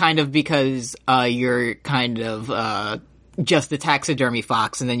also kind of because you're kind of just the taxidermy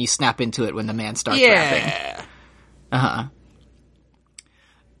fox, and then you snap into it when the man starts rapping. Yeah.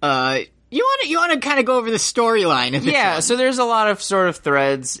 You want to kind of go over the storyline of this one. So there's a lot of sort of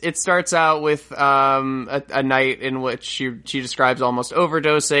threads. It starts out with a night in which she describes almost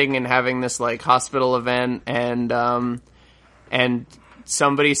overdosing and having this like hospital event, and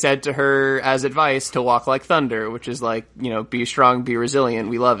somebody said to her as advice to walk like thunder, which is like, be strong, be resilient.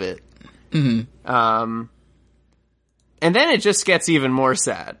 We love it. Mm-hmm. And then it just gets even more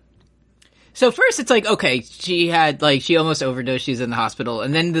sad. So first it's like, okay, she almost overdosed, she's in the hospital,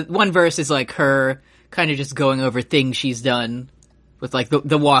 and then the one verse is like her kind of just going over things she's done with like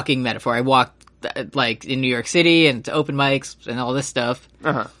the walking metaphor. I walked like in New York City and to open mics and all this stuff.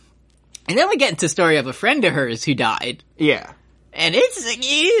 Uh-huh. And then we get into the story of a friend of hers who died. Yeah. And it's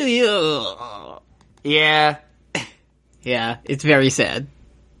Yeah. Yeah, it's very sad.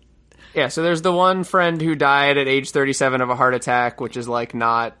 Yeah, so there's the one friend who died at age 37 of a heart attack, which is like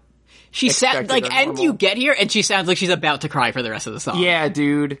not She sounds like, and you get here, and she sounds like she's about to cry for the rest of the song. Yeah,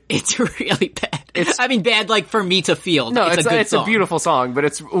 dude, it's really bad. Bad like for me to feel. No, it's a beautiful song, but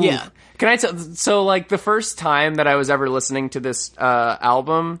it's yeah. Can I tell? So like the first time that I was ever listening to this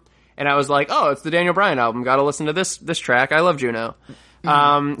album, and I was like, oh, it's the Daniel Bryan album. Got to listen to this track. I love Juno.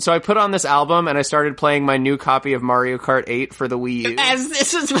 Mm-hmm. So I put on this album and I started playing my new copy of Mario Kart 8 for the Wii U. As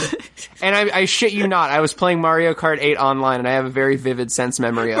this is, and I shit you not, I was playing Mario Kart 8 online, and I have a very vivid sense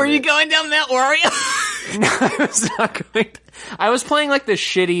memory of it. Were you going down that Wario? No, I was not going. I was playing like the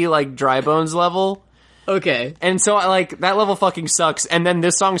shitty like Dry Bones level. Okay. And so like that level fucking sucks. And then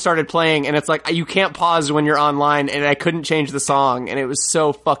this song started playing, and it's like you can't pause when you're online, and I couldn't change the song, and it was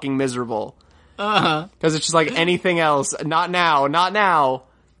so fucking miserable. Uh-huh. Because it's just like anything else. Not now. Not now.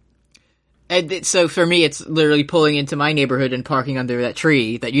 And so for me, it's literally pulling into my neighborhood and parking under that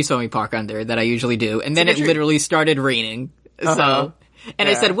tree that you saw me park under, that I usually do. And then it literally started raining. Uh-huh. So, and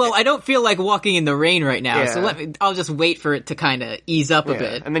I said, well, I don't feel like walking in the rain right now, so I'll just wait for it to kind of ease up a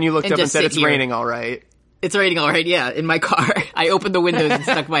bit. And then you looked up and said, it's raining all right. It's raining all right, yeah, in my car. I opened the windows and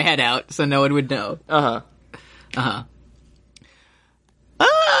stuck my head out so no one would know. Uh-huh. Uh-huh.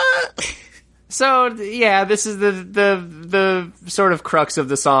 So, yeah, this is the sort of crux of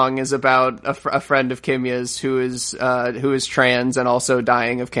the song is about a friend of Kimya's who is trans and also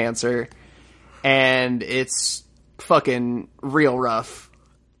dying of cancer. And it's fucking real rough.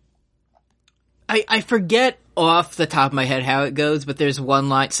 I forget off the top of my head how it goes, but there's one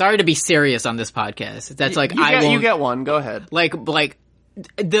line. Sorry to be serious on this podcast. That's like, you get one. Go ahead. Like,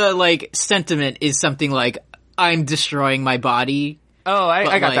 the sentiment is something like, I'm destroying my body. Oh,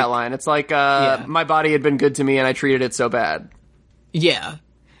 I got that line. It's like, my body had been good to me and I treated it so bad. Yeah.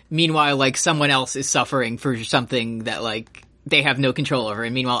 Meanwhile, like, someone else is suffering for something that, like, they have no control over.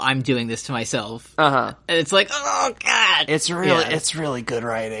 And meanwhile, I'm doing this to myself. Uh-huh. And it's like, oh, God. It's really good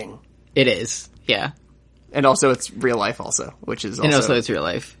writing. It is. Yeah. And also it's real life also, which is also... And also it's real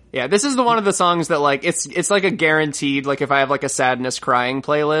life. Yeah, this is one of the songs that, like, it's like a guaranteed, like, if I have, like, a sadness crying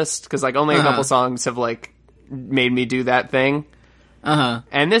playlist, because, like, only a couple songs have, like, made me do that thing. Uh-huh.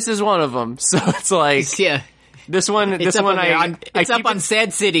 And this is one of them. So it's like, yeah. It's up on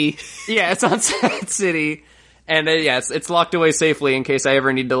Sad City. Yeah, it's on Sad City. And it's locked away safely in case I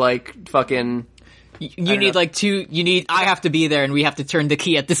ever need to like fucking. I have to be there and we have to turn the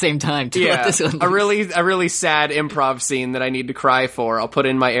key at the same time to let this one loose. A really sad improv scene that I need to cry for. I'll put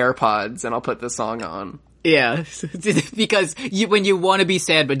in my AirPods and I'll put this song on. Yeah. Because when you want to be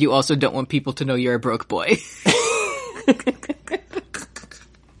sad, but you also don't want people to know you're a broke boy.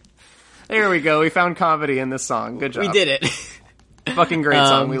 There we go. We found comedy in this song. Good job. We did it. Fucking great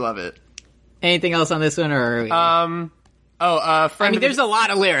song. We love it. Anything else on this one, or? There's a lot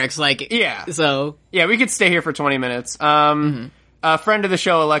of lyrics. Like, yeah. So yeah, we could stay here for 20 minutes. A friend of the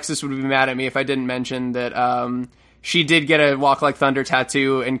show, Alexis, would be mad at me if I didn't mention that. She did get a Walk Like Thunder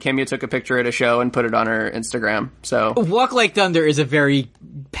tattoo, and Kimya took a picture at a show and put it on her Instagram. So Walk Like Thunder is a very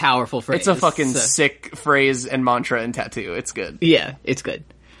powerful phrase. It's a fucking sick phrase and mantra and tattoo. It's good. Yeah, it's good.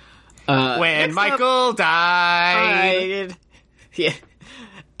 When Michael died. Yeah.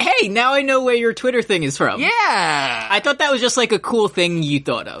 Hey, now I know where your Twitter thing is from. Yeah! I thought that was just like a cool thing you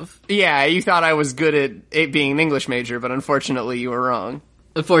thought of. Yeah, you thought I was good at it being an English major, but unfortunately you were wrong.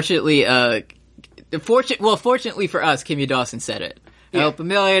 Fortunately for us, Kimya Dawson said it. Yeah. I hope a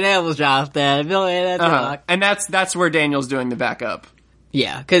million apples dropped that, a million talk. And that's where Daniel's doing the backup.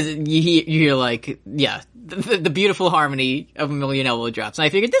 Yeah, because you hear like, the beautiful harmony of a million elbow drops. And I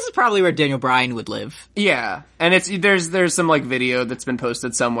figured this is probably where Daniel Bryan would live. Yeah, and there's some like video that's been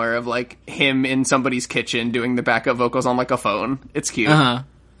posted somewhere of like him in somebody's kitchen doing the backup vocals on like a phone. It's cute.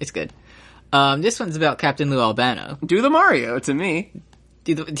 It's good. This one's about Captain Lou Albano. Do the Mario to me.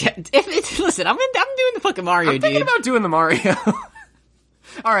 Listen, I'm doing the fucking Mario, I'm thinking about doing the Mario.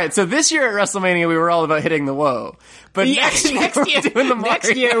 All right, so this year at WrestleMania, we were all about hitting the whoa. But next year, we're doing the Mario.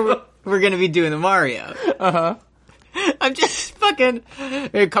 Next year, we're going to be doing the Mario. Uh-huh. I'm just fucking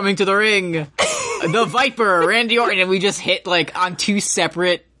coming to the ring. The Viper, Randy Orton, and we just hit, like, on two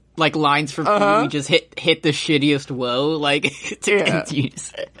separate, like, lines for food. We just hit the shittiest whoa, like, to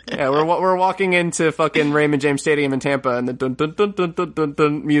use it. Yeah, we're walking into fucking Raymond James Stadium in Tampa, and the dun dun dun dun dun dun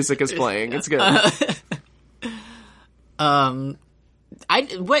dun music is playing. It's good.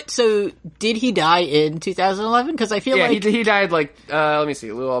 So did he die in 2011? Because I feel like he died like let me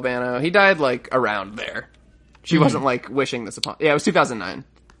see, Lou Albano. He died like around there. She wasn't like wishing this upon. Yeah, it was 2009.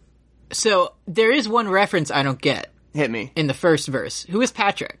 So there is one reference I don't get. Hit me. In the first verse. Who is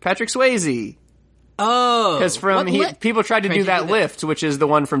Patrick? Patrick Swayze. Oh. Because people tried to do that lift, which is the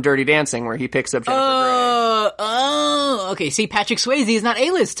one from Dirty Dancing where he picks up Jennifer Grey. Oh, okay. See, Patrick Swayze is not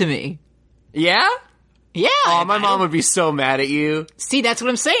A-list to me. Yeah? Yeah. Oh, my mom would be so mad at you. See, that's what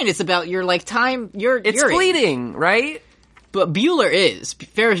I'm saying. It's about your, like, time. It's fleeting, right? But Bueller is.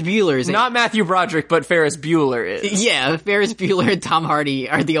 Ferris Bueller is. Not Matthew Broderick, but Ferris Bueller is. Yeah, Ferris Bueller and Tom Hardy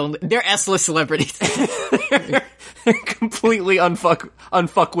are the only. They're S-list celebrities. They're completely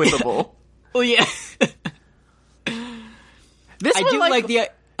unfuckwithable. Well, yeah. I do like the.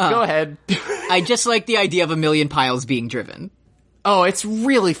 Go ahead. I just like the idea of a million piles being driven. Oh, it's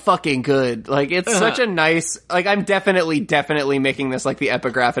really fucking good. Like, it's such a nice... Like, I'm definitely making this, like, the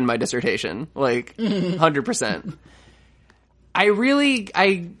epigraph in my dissertation. Like, 100%. I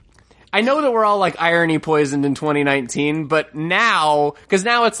know that we're all, like, irony poisoned in 2019, but now... Because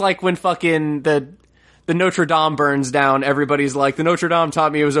now it's like when fucking the Notre Dame burns down, everybody's like, the Notre Dame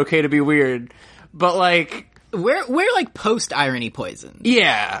taught me it was okay to be weird. But, like... We're like, post-irony poison.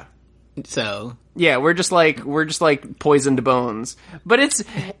 Yeah. So... Yeah, we're just like poisoned bones. But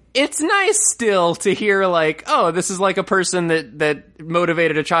it's nice still to hear like, oh, this is like a person that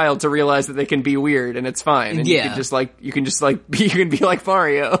motivated a child to realize that they can be weird and it's fine. And you can be like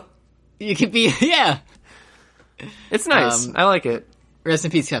Mario. You can be, yeah. It's nice. I like it. Rest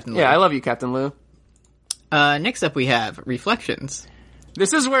in peace, Captain Lou. Yeah, I love you, Captain Lou. Next up we have Reflections.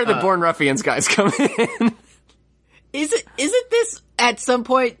 This is where the Born Ruffians guys come in. Isn't this at some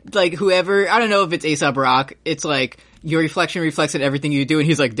point, like, whoever, I don't know if it's A$AP Rock, it's like, your reflection reflects in everything you do, and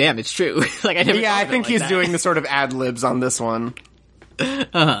he's like, damn, it's true. Like, I never I think he's doing the sort of ad-libs on this one.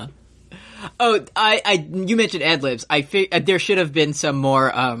 Uh-huh. Oh, you mentioned ad-libs. There should have been some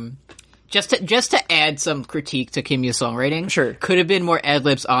more, just to add some critique to Kim Yu's songwriting. Sure. Could have been more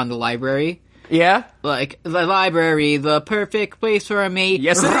ad-libs on The Library. Yeah? Like, the library, the perfect place for a mate.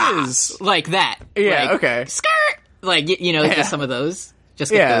 Yes, it is. Like that. Yeah, like, okay. Skirt! Like, just some of those.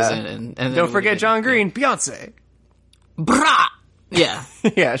 Just get those in. And don't forget John Green, Beyonce. Brah! Yeah.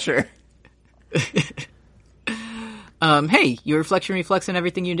 Yeah, sure. Hey, your reflection reflects in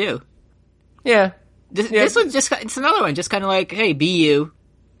everything you do. Yeah. This one's it's another one, just kind of like, hey, be you.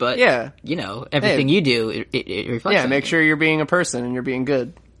 But, everything you do, it reflects. Yeah, make sure you're being a person and you're being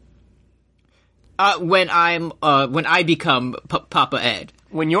good. When I become Papa Ed.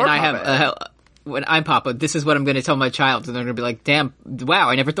 When you're Papa Ed. When I'm Papa, this is what I'm going to tell my child, and they're going to be like, damn, wow,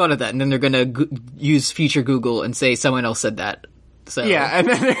 I never thought of that. And then they're going to use future Google and say someone else said that. So yeah, and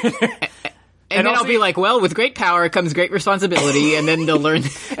then... And then I'll be like, well, with great power comes great responsibility, and then they'll learn...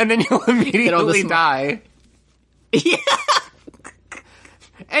 And then you'll immediately die. Yeah.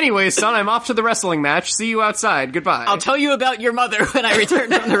 Anyway, son, I'm off to the wrestling match. See you outside. Goodbye. I'll tell you about your mother when I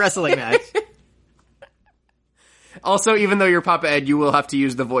return from the wrestling match. Also, even though you're Papa Ed, you will have to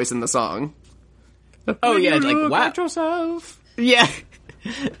use the voice in the song. Oh, yeah, like, wow. At yourself. Yeah.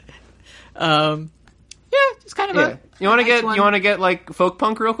 Yeah, just kind of a... You want to get, like, folk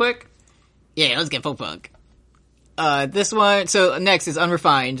punk real quick? Yeah, let's get folk punk. This one, so next is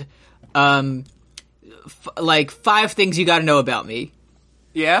Unrefined. Like, 5 things you gotta know about me.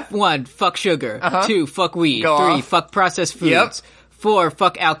 Yeah? 1, fuck sugar. 2, fuck weed. Go 3, off. fuck processed foods. Yep. 4,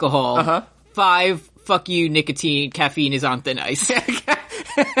 fuck alcohol. 5, fuck you, nicotine. Caffeine is on thin ice.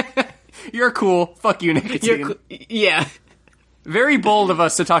 You're cool. Fuck you, nicotine. Yeah. Very bold of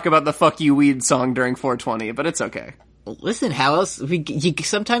us to talk about the fuck you weed song during 420, but it's okay. Listen, how else?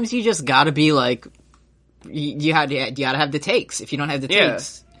 Sometimes you just gotta be like, you gotta have the takes. If you don't have the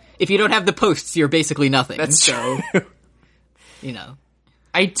takes, if you don't have the posts, you're basically nothing. That's so, true.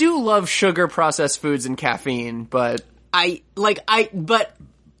 I do love sugar, processed foods, and caffeine, but I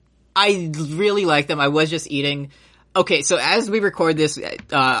really like them. I was just eating. Okay, so as we record this,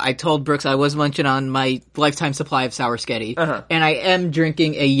 I told Brooks I was munching on my lifetime supply of sour sketty, and I am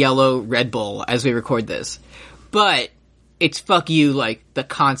drinking a yellow Red Bull as we record this. But it's fuck you, like, the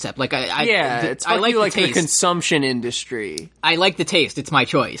concept. Like, it's fuck you, like, the consumption industry. I like the taste. It's my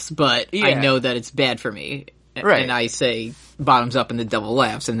choice. But I know that it's bad for me. Right. And I say bottoms up and the devil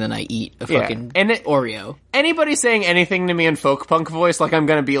laughs, and then I eat a fucking Oreo. Anybody saying anything to me in folk punk voice, like, I'm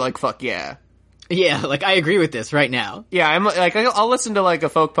gonna be like, fuck yeah. Yeah, like, I agree with this right now. Yeah, I'm like, I'll listen to, like, a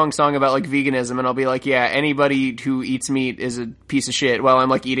folk punk song about, like, veganism, and I'll be like, yeah, anybody who eats meat is a piece of shit while I'm,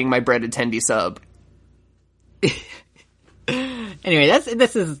 like, eating my breaded tendy sub. Anyway,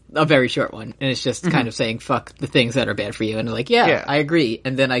 this is a very short one, and it's just kind of saying fuck the things that are bad for you, and like, yeah, I agree,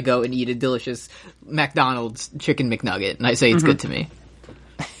 and then I go and eat a delicious McDonald's chicken McNugget, and I say it's good to me.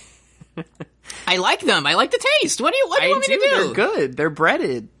 I like them. I like the taste. What do you want me to do? They're good. They're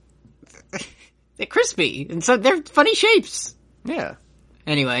breaded. They're crispy, and so they're funny shapes. Yeah.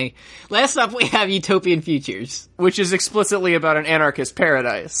 Anyway, last up we have Utopian Futures, which is explicitly about an anarchist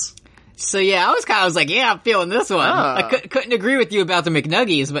paradise. So yeah, I was like, yeah, I'm feeling this one. I couldn't agree with you about the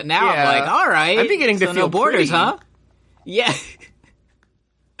McNuggies, but now I'm like, all right. I'm beginning to feel no borders, pretty. Huh? Yeah.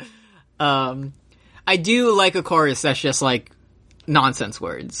 I do like a chorus that's just like nonsense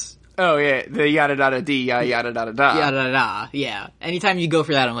words. Oh yeah, the yada yada dee yada yada da da. Yada da. Yeah. Anytime you go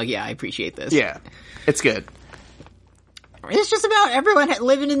for that, I'm like, yeah, I appreciate this. Yeah, it's good. It's just about everyone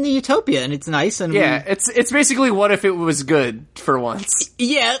living in the utopia, and it's nice. And it's basically what if it was good for once.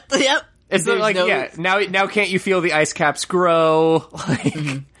 Yeah. Yep. It's like, now can't you feel the ice caps grow? Like,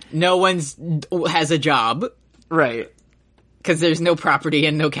 no one's has a job. Right. Because there's no property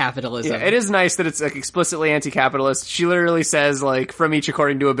and no capitalism. Yeah, it is nice that it's, like, explicitly anti-capitalist. She literally says, like, from each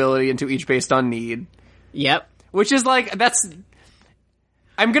according to ability and to each based on need. Yep. Which is, like, that's...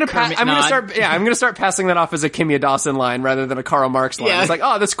 I'm gonna start passing that off as a Kimya Dawson line rather than a Karl Marx line. Yeah. It's like,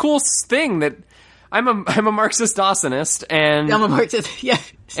 oh, this cool thing that... I'm a Marxist Dawsonist, and... I'm a Marxist, yeah.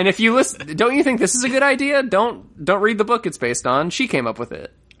 And if you listen... Don't you think this is a good idea? Don't read the book it's based on. She came up with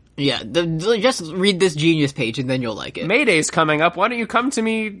it. Yeah, just read this Genius page and then you'll like it. May Day's coming up. Why don't you come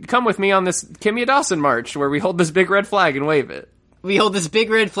with me on this Kimya Dawson march where we hold this big red flag and wave it? We hold this big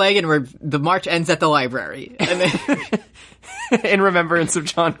red flag and where the march ends at the library. And then... In remembrance of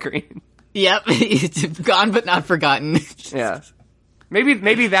John Green. Yep, it's gone but not forgotten. Yeah.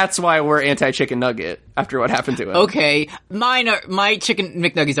 Maybe that's why we're anti-chicken nugget after what happened to him. Okay, my chicken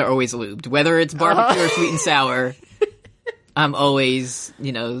McNuggets are always lubed. Whether it's barbecue or sweet and sour, I'm always,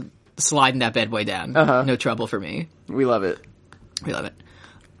 sliding that bad boy down. No trouble for me. We love it.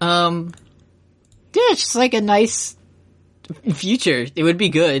 Yeah, it's just like a nice future. It would be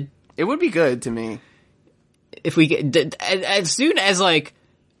good. It would be good to me. If we get, as soon as like,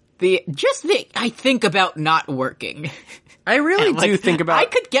 I think about not working. I really do think about...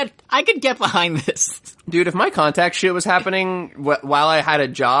 I could get behind this. Dude, if my contact shit was happening while I had a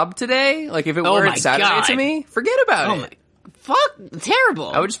job today, like if it weren't Saturday to me, forget about it. Fuck, terrible.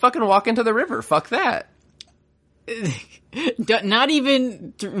 I would just fucking walk into the river. Fuck that. Not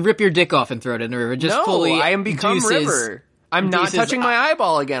even rip your dick off and throw it in the river. Just fully I am become river. I'm not touching my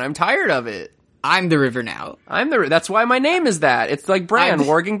eyeball again. I'm tired of it. I'm the river now. That's why my name is that. It's like Bran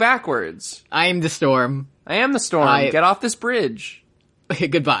working backwards. I am the storm. I am the storm. Get off this bridge.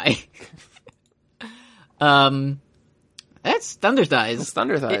 Goodbye. That's Thunder Thighs. It's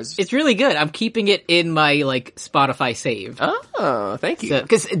Thunder Thighs. It's really good. I'm keeping it in my, like, Spotify save. Oh, thank you.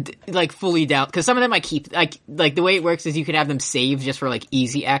 Because, like, fully down, because some of them I keep, like, the way it works is you can have them saved just for, like,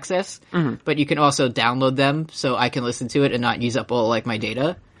 easy access, but you can also download them so I can listen to it and not use up all, like, my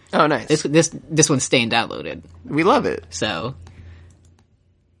data. Oh, nice. This one's staying downloaded. We love it. So,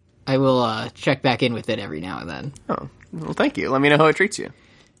 I will, check back in with it every now and then. Oh, well, thank you. Let me know how it treats you.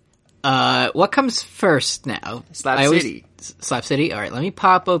 What comes first now? Slap City. Slap City? Alright, let me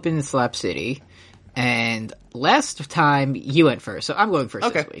pop open Slap City. And last time, you went first, so I'm going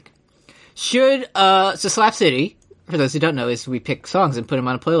first this week. So Slap City, for those who don't know, is we pick songs and put them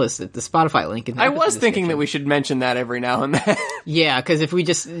on a playlist at the Spotify link. I was thinking that we should mention that every now and then. Yeah, because if we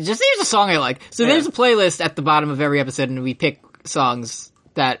just here's a song I like. So there's a playlist at the bottom of every episode, and we pick songs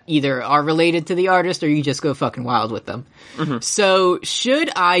that either are related to the artist or you just go fucking wild with them. So,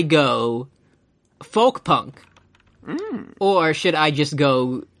 should I go folk punk? Or should I just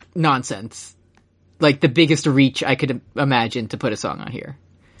go nonsense? Like the biggest reach I could imagine to put a song on here.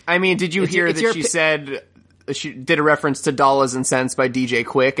 I mean, did you hear that she said... She did a reference to Dollars and Cents by DJ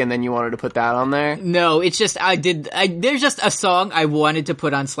Quick, and then you wanted to put that on there? No, it's just, there's just a song I wanted to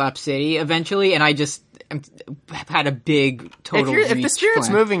put on Slap City eventually, and I just had a big total reach. If the spirit's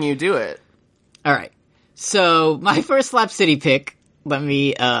moving you, do it. Alright. So, my first Slap City pick, let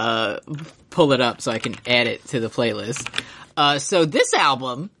me, pull it up so I can add it to the playlist. So this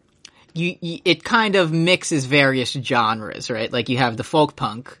album, it kind of mixes various genres, right? Like you have the folk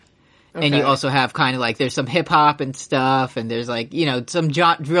punk, and you also have kind of like there's some hip hop and stuff, and there's like some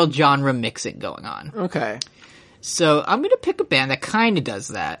real genre mixing going on. Okay. So I'm gonna pick a band that kind of does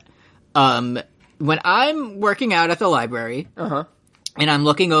that. When I'm working out at the library, and I'm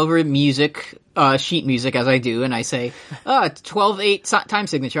looking over music, sheet music as I do, and I say, 12/8 time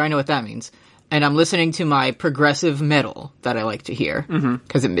signature. I know what that means. And I'm listening to my progressive metal that I like to hear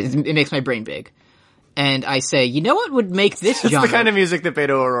because it makes my brain big. And I say, you know what would make this genre... It's the kind of music that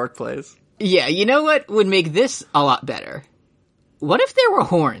Beto O'Rourke plays. Yeah, you know what would make this a lot better? What if there were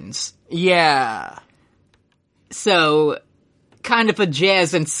horns? Yeah. So, kind of a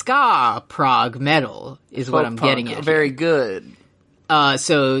jazz and ska prog metal is what I'm getting at. Very good.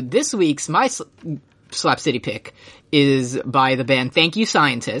 So this week's my Slap City pick is by the band Thank You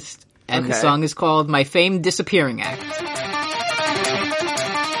Scientist, and the song is called My Famed Disappearing Act.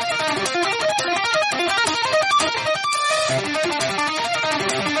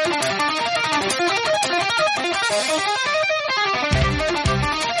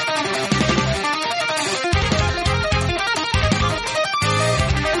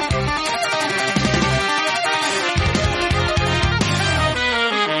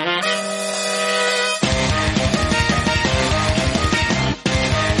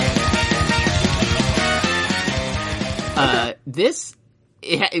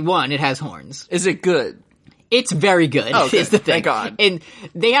 It has horns. Is it good? It's very good. Oh, is the thing. Thank God. And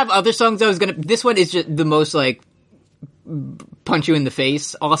they have other songs this one is just the most like punch you in the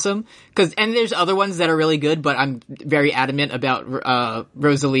face awesome. And there's other ones that are really good, but I'm very adamant about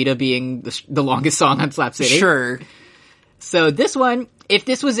Rosalita being the longest song on Slap City. Sure. So this one, if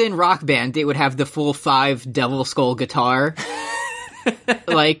this was in Rock Band, it would have the full 5 Devil Skull guitar.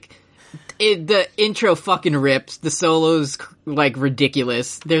 Like... the intro fucking rips, the solo's, like,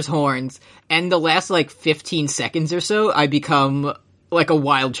 ridiculous, there's horns, and the last, like, 15 seconds or so, I become, like, a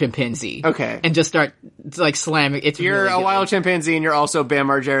wild chimpanzee. Okay. And just start, like, slamming. You're really a wild chimpanzee, and you're also Bam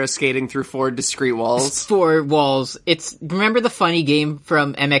Margera skating through 4 discrete walls. 4 walls. Remember the funny game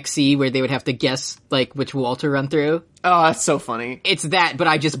from MXC where they would have to guess, like, which wall to run through? Oh, that's so funny. It's that, but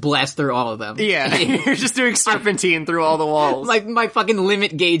I just blast through all of them. Yeah, you're just doing serpentine through all the walls. Like, my fucking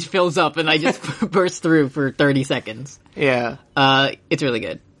limit gauge fills up and I just burst through for 30 seconds. Yeah. It's really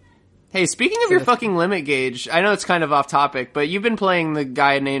good. Hey, speaking of your fucking limit gauge, I know it's kind of off topic, but you've been playing the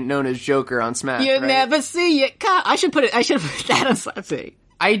guy known as Joker on Smash, You right? never see it. God, I should put that on Slap City.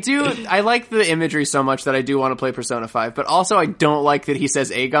 I like the imagery so much that I do want to play Persona 5, but also I don't like that he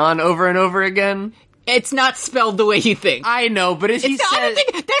says Aegon over and over again. It's not spelled the way you think. I know, but as he says... I don't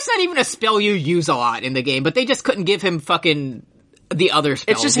think, that's not even a spell you use a lot in the game, but they just couldn't give him fucking the other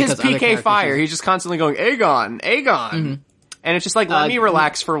spells. It's just his PK Fire. He's just constantly going, Aegon, Aegon. Mm-hmm. And it's just like, let me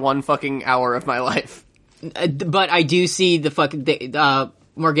relax for 1 fucking hour of my life. But I do see the fucking...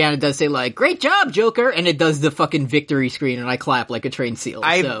 Morgana does say, like, great job, Joker, and it does the fucking victory screen, and I clap like a trained seal.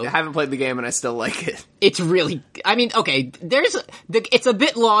 I haven't played the game, and I still like it. It's really... I mean, okay, it's a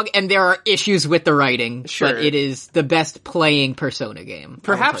bit long, and there are issues with the writing, sure. But it is the best playing Persona game.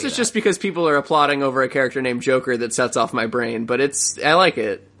 Perhaps it's just because people are applauding over a character named Joker that sets off my brain, but I like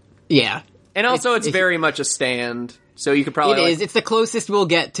it. Yeah. And also, it's very much a stand... So you could probably... It is. It's the closest we'll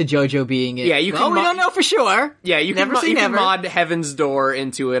get to JoJo being it. Yeah, you can... we don't know for sure. Yeah, you can mod Heaven's Door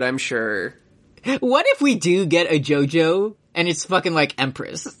into it, I'm sure. What if we do get a JoJo and it's fucking like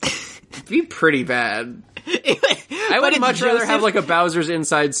Empress? It'd be pretty bad. I would much rather have like a Bowser's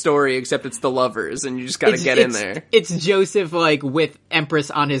Inside Story, except it's the lovers and you just gotta get in there. It's Joseph like with Empress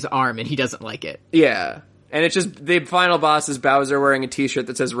on his arm and he doesn't like it. Yeah. And it's just, the final boss is Bowser wearing a t-shirt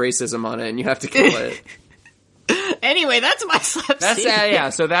that says racism on it and you have to kill it. Anyway, that's my Slap City.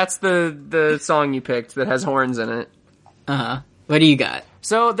 Yeah, so that's the song you picked that has horns in it. Uh-huh. What do you got?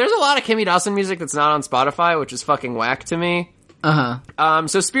 So, there's a lot of Kimmy Dawson music that's not on Spotify, which is fucking whack to me. Uh-huh.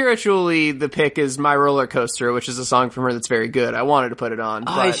 So spiritually, the pick is My Roller Coaster, which is a song from her that's very good. I wanted to put it on.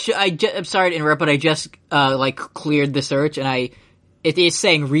 But... I'm sorry to interrupt, but I just, cleared the search, and it is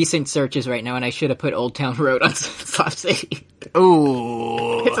saying recent searches right now, and I should have put Old Town Road on Slap City.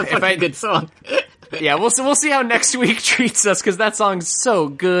 Ooh. It's a fucking good song. Yeah, we'll see how next week treats us, because that song's so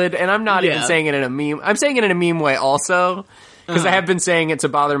good, and I'm not even saying it in a meme. I'm saying it in a meme way also, because I have been saying it to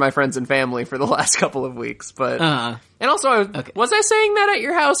bother my friends and family for the last couple of weeks, but... And also, was I saying that at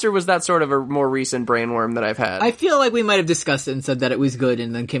your house, or was that sort of a more recent brainworm that I've had? I feel like we might have discussed it and said that it was good,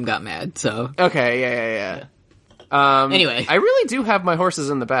 and then Kim got mad, so... Okay, yeah. Anyway. I really do have my horses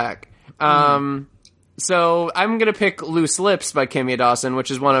in the back. So I'm gonna pick "Loose Lips" by Kimya Dawson, which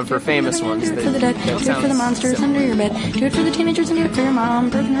is one of her famous ones. Do it for the dead, do it for the monsters under your bed, do it for the teenagers and do it for your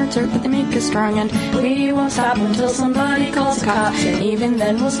mom. Broken hearts hurt, but they make us strong, and we won't stop until somebody calls the cops. And even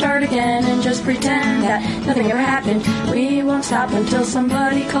then we'll start again and just pretend that nothing ever happened. We won't stop until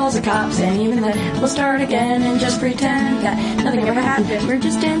somebody calls the cops, and even then we'll start again and just pretend that nothing ever happened. We're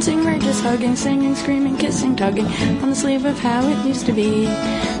just dancing, we're just hugging, singing, screaming, kissing, tugging on the sleeve of how it used to be.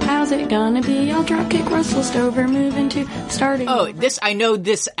 How's it gonna be? I'll drop kick Russell Stover, move into starting. Oh, I know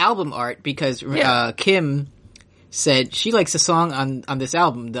this album art because Kim said she likes a song on this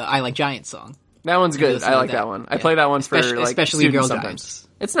album, the I Like Giants song. That one's good. I like that one. I play that one for especially Girl sometimes. Giants.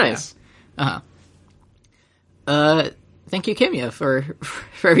 It's nice. Yeah. Thank you, Kimya, for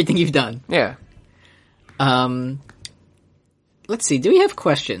everything you've done. Yeah. Let's see. Do we have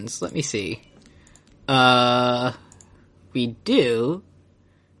questions? Let me see. We do.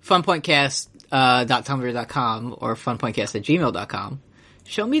 funpointcast.tumblr.com or funpointcast@gmail.com.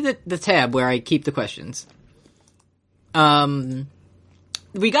 Show me the tab where I keep the questions. We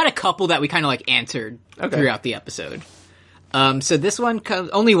got a couple that we kind of like answered throughout the episode. So this one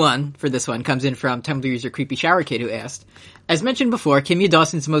only one for this one comes in from Tumblr user Creepy Shower Kid, who asked, as mentioned before, Kimya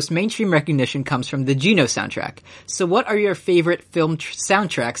Dawson's most mainstream recognition comes from the Juno soundtrack. So what are your favorite film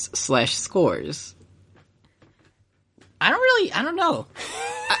soundtracks / scores? I don't know.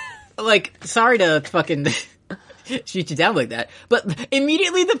 Sorry to fucking shoot you down like that, but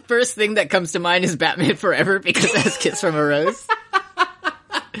immediately the first thing that comes to mind is Batman Forever because it has Kiss from a Rose,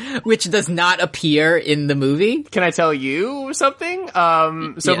 which does not appear in the movie. Can I tell you something?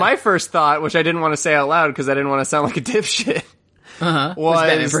 My first thought, which I didn't want to say out loud because I didn't want to sound like a dipshit, was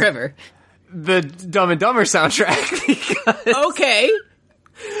Batman Forever. The Dumb and Dumber soundtrack. Okay.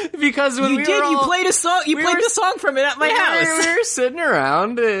 Because when you played a song. You played the song from it at my house. We were sitting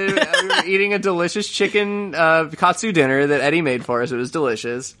around, we were eating a delicious chicken katsu dinner that Eddie made for us. It was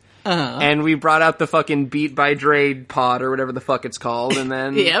delicious, and we brought out the fucking Beat by Dre pod or whatever the fuck it's called, and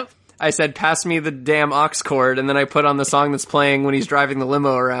then I said, "Pass me the damn aux cord," and then I put on the song that's playing when he's driving the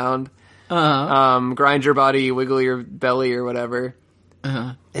limo around. Grind your body, wiggle your belly, or whatever.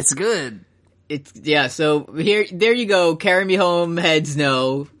 It's good. So there you go. Carry Me Home, Heads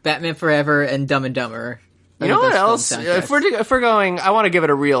No, Batman Forever, and Dumb and Dumber. You know what else? If we're going, I want to give it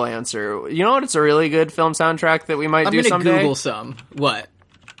a real answer. You know what? It's a really good film soundtrack that we might do someday. I'm gonna Google some. What?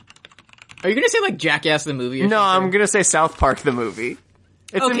 Are you gonna say like Jackass the movie? No, I'm gonna say South Park the movie.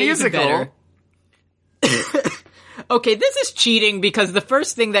 It's a musical. Okay, this is cheating because the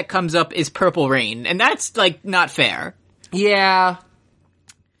first thing that comes up is Purple Rain, and that's like not fair. Yeah.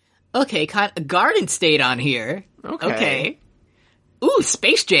 Okay, Garden State on here. Okay. Ooh,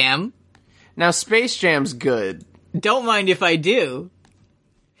 Space Jam. Now, Space Jam's good. Don't mind if I do.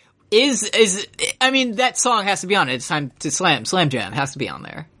 That song has to be on it. It's time to Slam Jam has to be on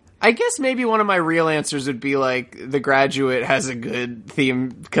there. I guess maybe one of my real answers would be like, The Graduate has a good theme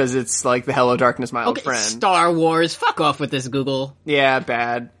because it's like the Hello Darkness, My Old Friend. Star Wars. Fuck off with this, Google. Yeah,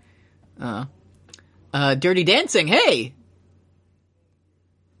 bad. Dirty Dancing. Hey.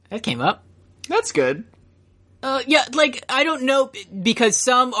 That came up. That's good. I don't know, because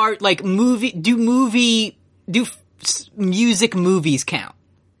some are, like, do music movies count?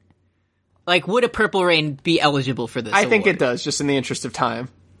 Like, would a Purple Rain be eligible for this I think it does, just in the interest of time.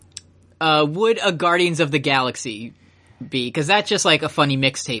 Would a Guardians of the Galaxy be? Because that's just, like, a funny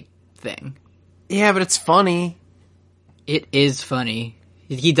mixtape thing. Yeah, but it's funny. It is funny.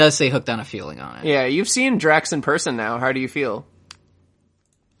 He does say Hooked on a Feeling on it. Yeah, you've seen Drax in person now. How do you feel?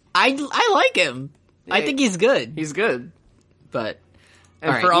 I like him. Yeah, I think he's good. He's good. But...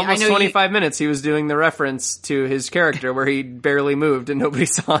 And for almost 25 minutes, he was doing the reference to his character where he barely moved and nobody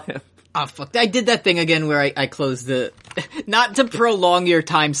saw him. Oh, fuck. I did that thing again where I closed the... Not to prolong your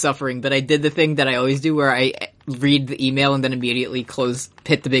time suffering, but I did the thing that I always do where I read the email and then immediately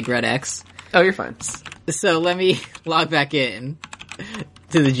hit the big red X. Oh, you're fine. So let me log back in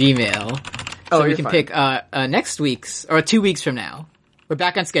to the Gmail. So we can pick next week's, or 2 weeks from now. We're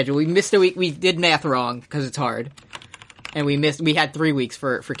back on schedule. We missed a week. We did math wrong because it's hard. And we had 3 weeks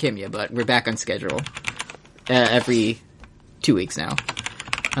for Kimya, but we're back on schedule. Every 2 weeks now.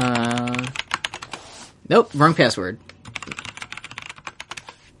 Nope, wrong password.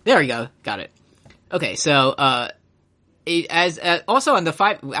 There we go. Got it. Okay, so, also on the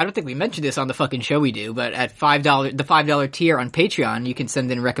I don't think we mentioned this on the fucking show we do, but at the $5 tier on Patreon, you can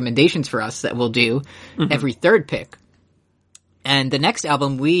send in recommendations for us that we'll do every third pick. And the next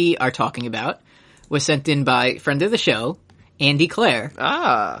album we are talking about was sent in by friend of the show, Andy Clare.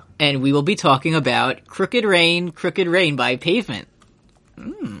 And we will be talking about Crooked Rain by Pavement.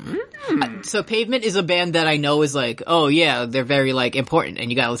 So Pavement is a band that I know is like, oh yeah, they're very like important and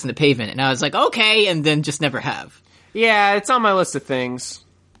you gotta listen to Pavement. And I was like, okay, and then just never have. Yeah, it's on my list of things.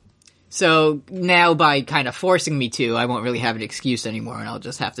 So now by kind of forcing me to, I won't really have an excuse anymore and I'll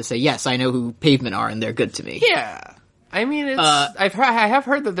just have to say, yes, I know who Pavement are and they're good to me. Yeah. I mean, I have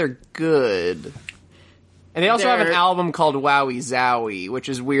heard that they're good. And they also have an album called Wowie Zowie, which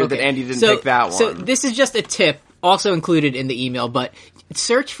is weird that Andy didn't pick that one. So this is just a tip, also included in the email, but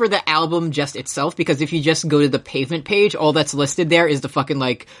search for the album just itself, because if you just go to the Pavement page, all that's listed there is the fucking,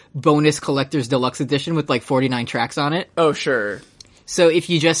 like, bonus collector's deluxe edition with, like, 49 tracks on it. Oh, sure. So if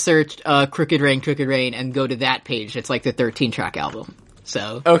you just search Crooked Rain, and go to that page, it's like the 13-track album.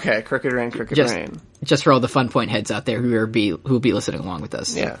 So okay, Crooked Rain. Just for all the Fun Point heads out there who will be listening along with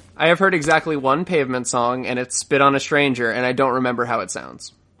us. Yeah. I have heard exactly one Pavement song, and it's Spit on a Stranger, and I don't remember how it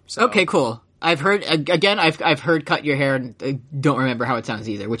sounds. So. Okay, cool. I've heard Cut Your Hair, and I don't remember how it sounds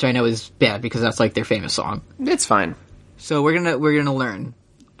either, which I know is bad because that's like their famous song. It's fine. So we're gonna learn.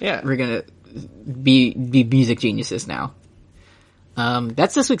 Yeah. We're gonna be music geniuses now.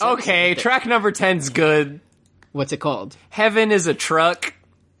 That's this week's episode. Okay, track number 10's good. What's it called? Heaven is a Truck.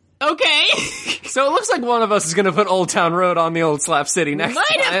 Okay. So it looks like one of us is gonna put Old Town Road on the old Slap City next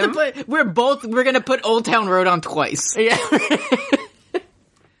time. Have to we're gonna put Old Town Road on twice. Yeah.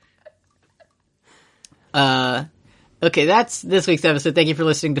 Okay, that's this week's episode. Thank you for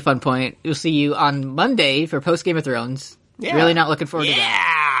listening to Fun Point. We'll see you on Monday for post Game of Thrones. Yeah. Really not looking forward to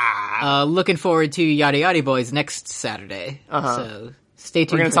that. Looking forward to Yada Yada Boys next Saturday. So stay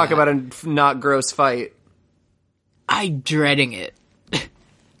tuned. We're gonna talk about a not gross fight. I'm dreading it.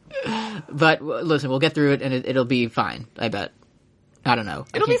 But listen, we'll get through it and it'll be fine. I bet. I don't know.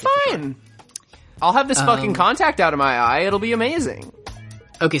 It'll be fine. I'll have this fucking contact out of my eye. It'll be amazing.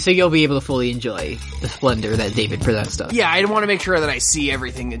 Okay, so you'll be able to fully enjoy the splendor that David Productions does. Yeah, I want to make sure that I see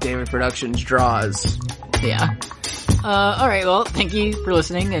everything that David Productions draws. Yeah. Alright, well, thank you for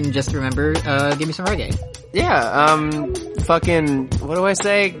listening, and just remember, give me some reggae. Yeah, fucking, what do I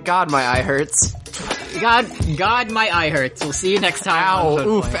say? God, my eye hurts. God, my eye hurts. We'll see you next time. Ow,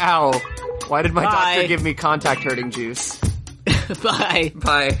 oof, ow. Why did my doctor give me contact hurting juice? Bye.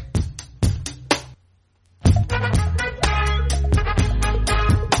 Bye.